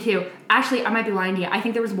 Uh-huh, me too. Actually, I might be lying to you. I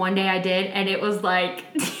think there was one day I did, and it was like,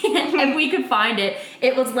 if we could find it,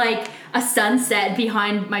 it was like a sunset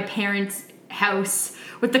behind my parents' house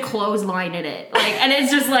with the clothesline in it. Like, and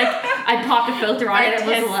it's just like, I popped a filter on it,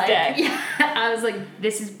 and it was like, Artistic. yeah, I was like,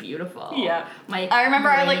 this is beautiful. Yeah. My I remember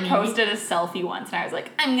I like rainy- posted a selfie once and I was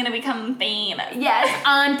like, I'm gonna become famous. Yes,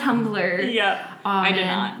 on Tumblr. Yeah. Aw, I did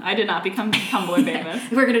man. not. I did not become Tumblr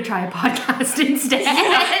famous. We're gonna try a podcast instead.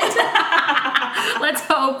 Let's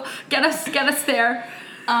hope. Get us there.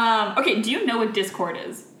 Okay, do you know what Discord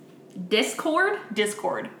is? Discord?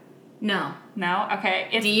 Discord. No. No? Okay.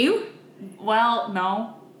 It's, Do you? well,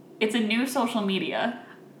 no. It's a new social media.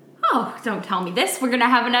 Oh, don't tell me this. We're gonna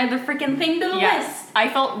have another freaking thing to the list. I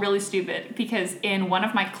felt really stupid because in one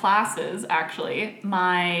of my classes, actually,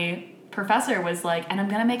 my professor was like, and I'm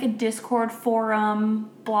gonna make a Discord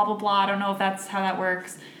forum, blah, blah, blah. I don't know if that's how that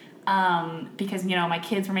works. Because, you know, my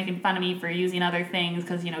kids were making fun of me for using other things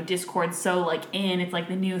because, you know, Discord's so, like, it's like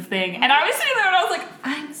the new thing. And I was sitting there and I was like,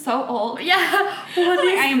 I'm so old. Yeah. What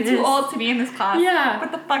Like, is I am this? too old to be in this class. Yeah.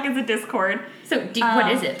 What the fuck is a Discord? So,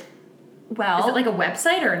 what is it? Well, Is it like a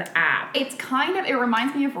website or an app? it's kind of, it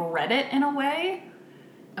reminds me of Reddit in a way.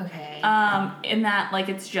 Okay. In that, like,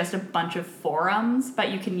 it's just a bunch of forums, but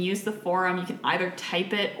you can use the forum, you can either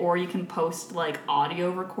type it or you can post, like, audio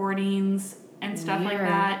recordings and stuff like Weird.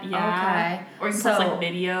 that. Yeah. Okay. Or you can So- post, like,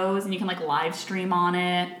 videos and you can, like, live stream on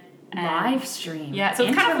it. And Live stream. Yeah, so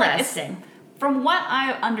it's kind of like, it's, Interesting. from what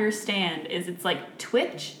I understand, is it's like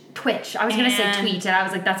Twitch. Twitch. I was gonna say And- tweet, and I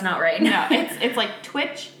was like, that's not right. No, it's like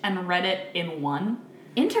Twitch and Reddit in one.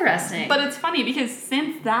 Interesting. But it's funny because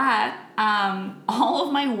since that, all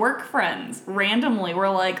of my work friends randomly were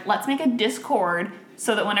like, let's make a Discord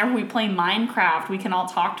so that whenever we play Minecraft, we can all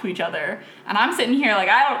talk to each other. And I'm sitting here like,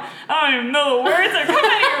 I don't even know the words that are coming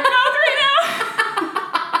out of your mouth right now.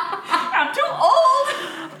 I'm too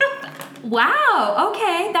old. wow.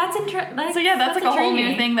 Okay, that's interesting. So yeah, that's like a whole new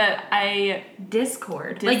intriguing. thing that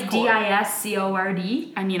Discord. Like Discord.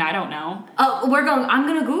 DISCORD. I mean, I don't know. Oh, I'm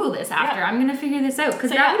gonna Google this after. Yeah. I'm gonna figure this out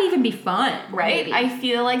because So, that yeah. would even be fun, Right? maybe. I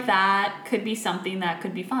feel like that could be something that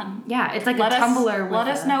could be fun. Yeah, it's like Let a us, Tumblr. With let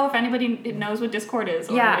us a- know if anybody knows what Discord is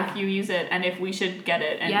or Yeah. if you use it and if we should get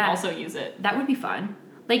it and Yeah. also use it. That would be fun.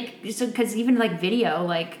 Like, so, because even, like, video,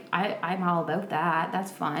 like, I'm all about that.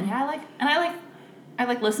 That's fun. Yeah, I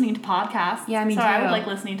like listening to podcasts. Yeah, me so too. I would like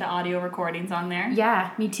listening to audio recordings on there.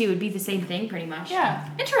 Yeah, me too. It'd be the same thing, pretty much. Yeah.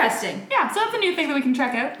 Interesting. Yeah, so that's a new thing that we can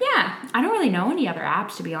check out. Yeah. I don't really know any other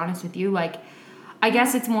apps, to be honest with you. Like, I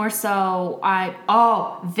guess it's more so,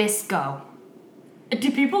 Visco. Do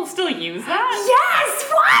people still use that? Yes!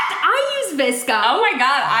 What? I use Visco. Oh my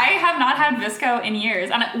god, I have not had Visco in years.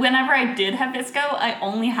 And whenever I did have Visco, I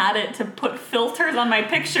only had it to put filters on my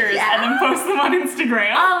pictures and then post them on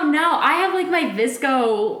Instagram. Oh no, I have like my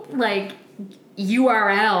Visco like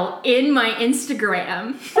URL in my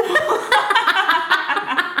Instagram.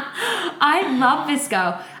 I love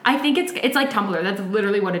Visco. I think it's like Tumblr. That's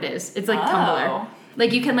literally what it is. It's like Tumblr.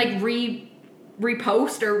 Like you can like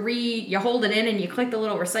repost or you hold it in and you click the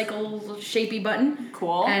little recycle shapey button.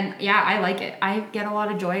 Cool. And yeah, I like it. I get a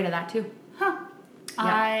lot of joy out of that too. Huh.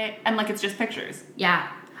 Yeah. And like it's just pictures.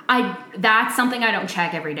 Yeah. That's something I don't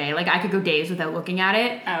check every day. Like I could go days without looking at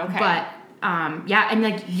it. Oh, okay. But yeah, and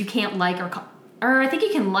like you can't like or I think you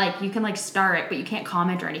can like star it, but you can't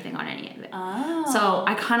comment or anything on any of it. Oh. So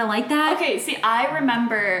I kind of like that. Okay, see, I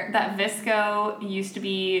remember that Visco used to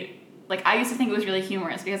be, like, I used to think it was really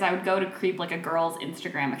humorous because I would go to creep, like, a girl's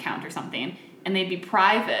Instagram account or something, and they'd be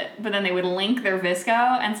private, but then they would link their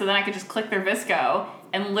Visco, and so then I could just click their Visco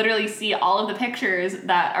and literally see all of the pictures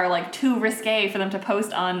that are, like, too risque for them to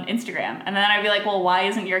post on Instagram. And then I'd be like, well, why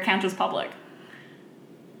isn't your account just public?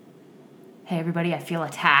 Hey, everybody, I feel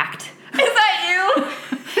attacked. Is that you?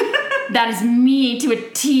 That is me to a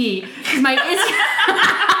T. 'Cause my I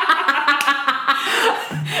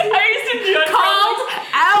used to judge called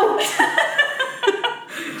out.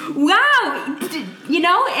 Wow. You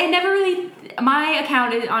know, it never really. My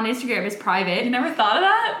account on Instagram is private. You never thought of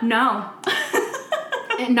that? No.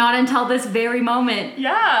 Not until this very moment.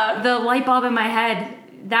 Yeah. The light bulb in my head.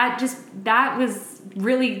 That was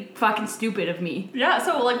really fucking stupid of me. Yeah,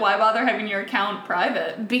 so, like, why bother having your account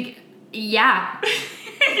private? Yeah.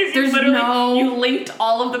 There's no... You linked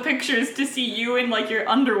all of the pictures to see you in, like, your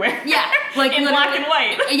underwear. Yeah. Like in black and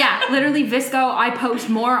white. Yeah, literally Visco, I post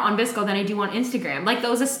more on Visco than I do on Instagram. Like,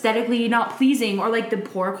 those aesthetically not pleasing or, like, the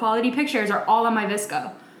poor quality pictures are all on my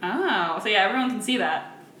Visco. Oh, so yeah, everyone can see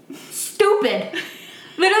that. Stupid.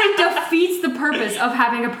 Literally defeats the purpose of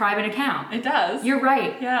having a private account. It does. You're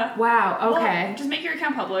right. Yeah. Wow, okay. Well, just make your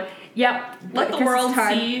account public. Yep. Let the world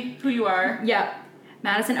see who you are. Yep.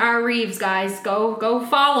 Madison R. Reeves, guys, go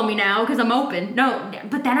follow me now because I'm open. No,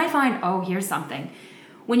 but then I find, here's something.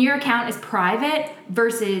 When your account is private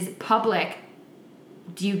versus public,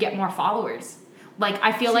 do you get more followers? Like,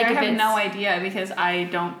 I feel like I have no idea because I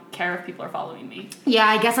don't care if people are following me. Yeah,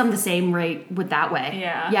 I guess I'm the same right with that way.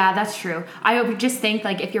 Yeah. Yeah, that's true. I would just think,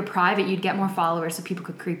 like, if you're private, you'd get more followers so people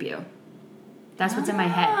could creep you. That's what's in my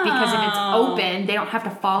head. Because if it's open, they don't have to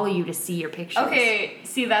follow you to see your pictures. Okay,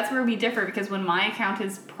 see, that's where we differ because when my account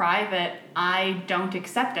is private, I don't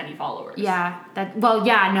accept any followers. Yeah.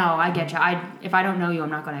 I get you. If I don't know you, I'm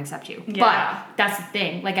not going to accept you. Yeah. But that's the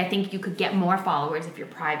thing. Like, I think you could get more followers if you're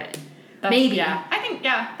private. Maybe. Yeah. I think,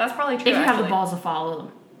 that's probably true, if you have the balls to follow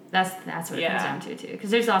them. That's what it comes down to, too. Because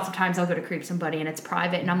there's lots of times I'll go to creep somebody and it's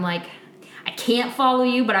private, and I'm like, I can't follow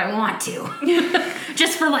you, but I want to.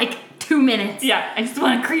 Just for, like, 2 minutes. Yeah, I just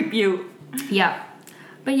want to creep you. Yeah.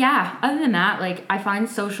 But yeah, other than that, like, I find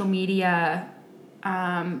social media,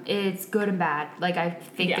 it's good and bad. Like, I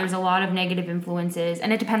think there's a lot of negative influences,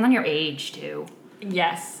 and it depends on your age, too.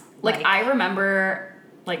 Yes. Like I remember,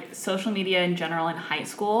 like, social media in general in high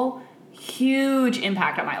school, huge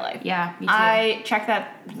impact on my life. Yeah, me too. I check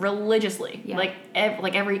that religiously. Yeah. Like,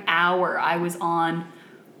 every hour I was on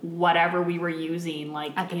whatever we were using,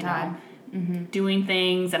 like, at the time. Doing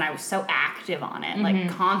things, and I was so active on it, like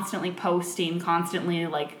constantly posting, constantly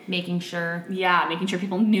like making sure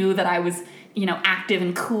people knew that I was, active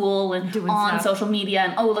and cool and doing on stuff. social media,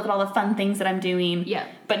 and look at all the fun things that I'm doing. Yeah.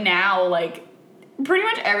 But now, like, pretty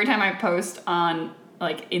much every time I post on,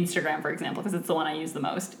 like, Instagram, for example, because it's the one I use the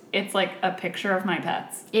most, it's like a picture of my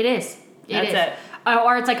pets. It is. That's it.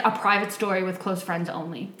 Or it's like a private story with close friends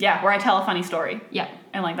only. Yeah, where I tell a funny story. Yeah.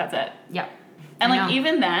 And, like, that's it. Yeah. And, like,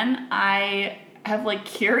 even then, I have, like,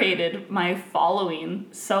 curated my following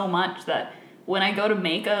so much that when I go to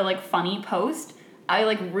make a, like, funny post, I,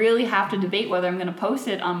 like, really have to debate whether I'm going to post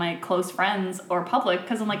it on my close friends or public,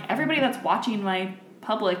 because I'm like, everybody that's watching my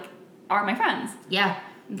public are my friends. Yeah,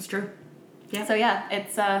 it's true. Yeah. So, yeah,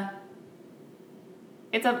 it's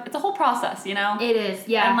a whole process, It is,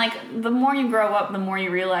 yeah. And, like, the more you grow up, the more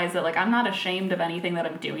you realize that, like, I'm not ashamed of anything that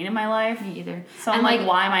I'm doing in my life. Me either. So I'm like,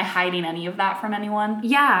 why am I hiding any of that from anyone?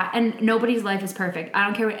 Yeah, and nobody's life is perfect. I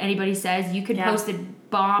don't care what anybody says. You could post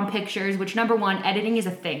bomb pictures, which number one, editing is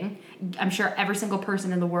a thing. I'm sure every single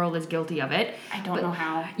person in the world is guilty of it. I don't know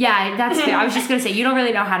how. Yeah, that's fair. I was just gonna say, you don't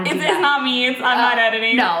really know how to do that. It's not me. I'm not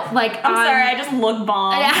editing. No, like I'm sorry. I just look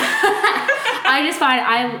bomb. I just find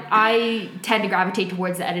I tend to gravitate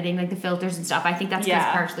towards the editing, like the filters and stuff. I think that's because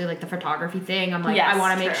partially like the photography thing. I'm like, I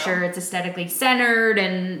want to make sure it's aesthetically centered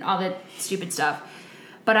and all that stupid stuff.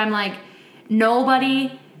 But I'm like,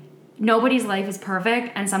 nobody's life is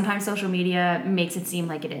perfect, and sometimes social media makes it seem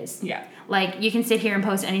like it is. Yeah. Like, you can sit here and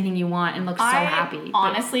post anything you want and look so happy.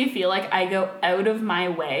 I honestly feel like I go out of my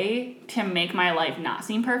way to make my life not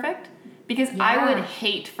seem perfect. Because I would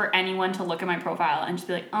hate for anyone to look at my profile and just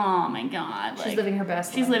be like, oh my god. She's living her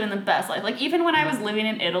best life. She's living the best life. Like, even when I was living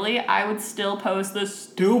in Italy, I would still post the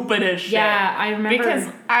stupidest shit. Yeah, I remember. Because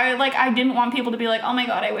I didn't want people to be like, oh my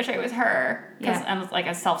god, I wish I was her. Because Yeah. like,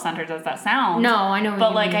 as self-centered as that sounds. No, I know what But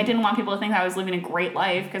you like, mean. I didn't want people to think I was living a great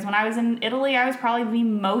life. Because when I was in Italy, I was probably the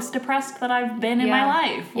most depressed that I've been in my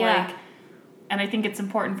life. Yeah. Like, and I think it's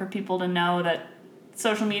important for people to know that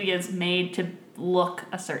social media is made to look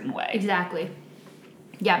a certain way. Exactly.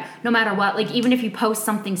 Yeah, no matter what, like, even if you post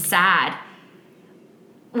something sad,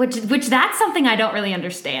 which that's something I don't really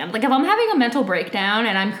understand. Like, if I'm having a mental breakdown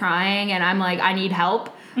and I'm crying and I'm like, I need help,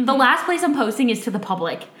 the last place I'm posting is to the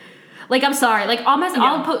public. Like, I'm sorry. Like,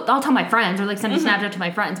 I'll tell my friends or, like, send a Snapchat to my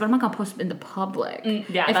friends, but I'm not going to post it in the public.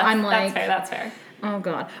 Yeah, if I'm like, that's fair. Oh,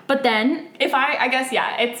 God. But then... If I guess,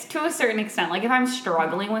 yeah, it's to a certain extent. Like, if I'm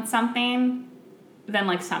struggling with something... then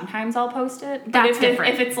like sometimes I'll post it. But That's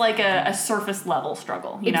different. If it's like a surface level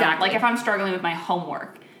struggle, you know, Exactly. like if I'm struggling with my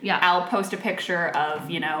homework, I'll post a picture of,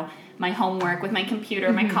 you know, my homework with my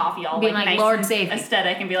computer, my coffee, all Being like like, nice Lord and save me.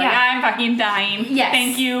 aesthetic, and be like, I'm fucking dying. Yes.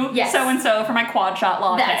 Thank you, Yes. so and so, for my quad shot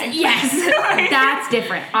latte. That's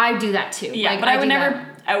different. I do that too. Yeah, like, but I would do never that.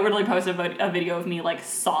 outwardly post a video of me like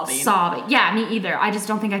sobbing. Yeah, me either. I just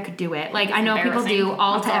don't think I could do it. Like, I know people do embarrassing.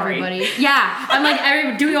 all I'm to sorry. everybody. Yeah, I'm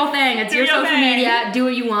like, do your thing. It's your social thing. media. Do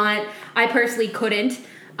what you want. I personally couldn't.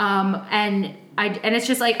 And it's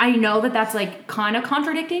just like, I know that that's like kind of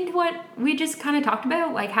contradicting to what we just kind of talked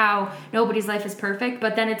about, like how nobody's life is perfect,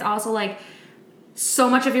 but then it's also like so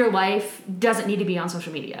much of your life doesn't need to be on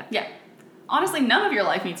social media. Yeah. Honestly, none of your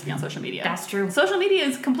life needs to be on social media. That's true. Social media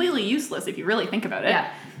is completely useless if you really think about it.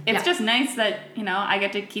 Yeah. It's just nice that, you know, I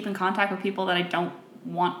get to keep in contact with people that I don't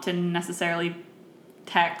want to necessarily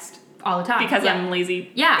text All the time. because I'm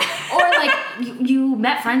lazy. Yeah. Or like you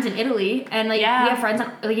met friends in Italy and like you have friends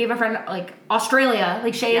like you have a friend like Australia.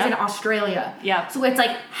 Like Shay is in Australia. Yeah. So it's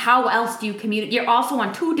like, how else do you communicate? You're also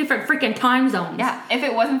on 2 different freaking time zones. Yeah. If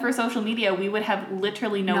it wasn't for social media, we would have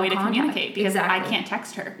literally no way to contact. communicate because Exactly. I can't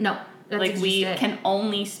text her. No. That's Like just we it. can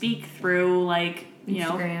only speak through like, you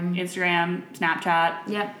Instagram. know, Instagram, Snapchat,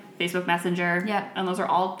 Yep. Facebook Messenger. Yep. And those are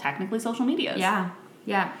all technically social medias. Yeah.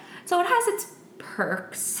 Yeah. So it has its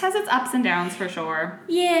perks. It has its ups and downs for sure.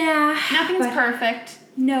 Yeah. Nothing's but perfect.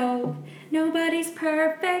 No. Nobody's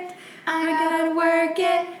perfect. I gotta work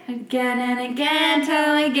it again and again till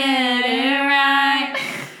I get it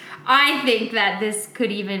right. I think that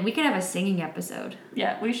we could have a singing episode.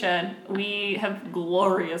 Yeah, we should. We have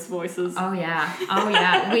glorious voices. Oh yeah.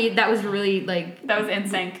 That was really like, That was in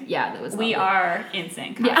sync. yeah, that was We lovely. are in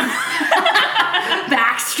sync. Yeah.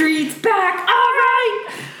 Backstreet's back. All right.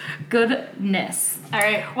 Goodness. All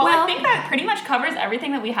right. Well, I Well- think that pretty much covers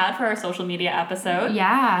everything that we had for our social media episode.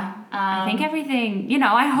 Yeah. I think everything, you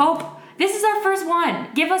know, I hope this is our first one.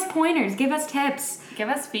 Give us pointers, give us tips. Give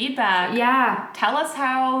us feedback. Yeah. Tell us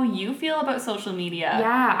how you feel about social media.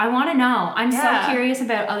 Yeah, I want to know. I'm Yeah. so curious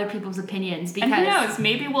about other people's opinions because And who knows?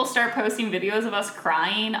 Maybe we'll start posting videos of us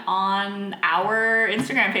crying on our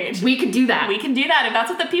Instagram page. we could do that. We can do that if that's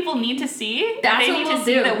what the people need to see. If That's they what need we'll to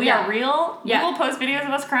see do. that we Yeah. are real. Yeah. We will post videos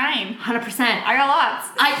of us crying. 100%. I got lots.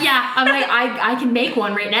 I'm like, I can make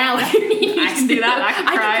one right now. If you need I can do that. I can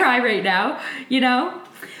cry. cry right now, you know?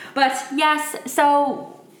 But yes, so...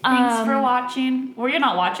 Thanks for watching. Well, you're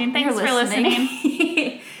not watching. Thanks for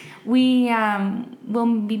listening. We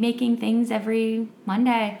will be making things every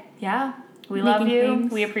Monday. Yeah. We love Making you.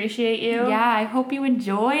 things. We appreciate you. Yeah, I hope you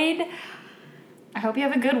enjoyed. I hope you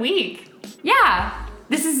have a good week. Yeah.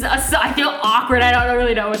 This is, I feel awkward. I don't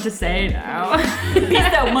really know what to say now. Peace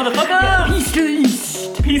out, motherfucker. Peace to the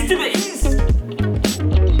east. Peace to the east.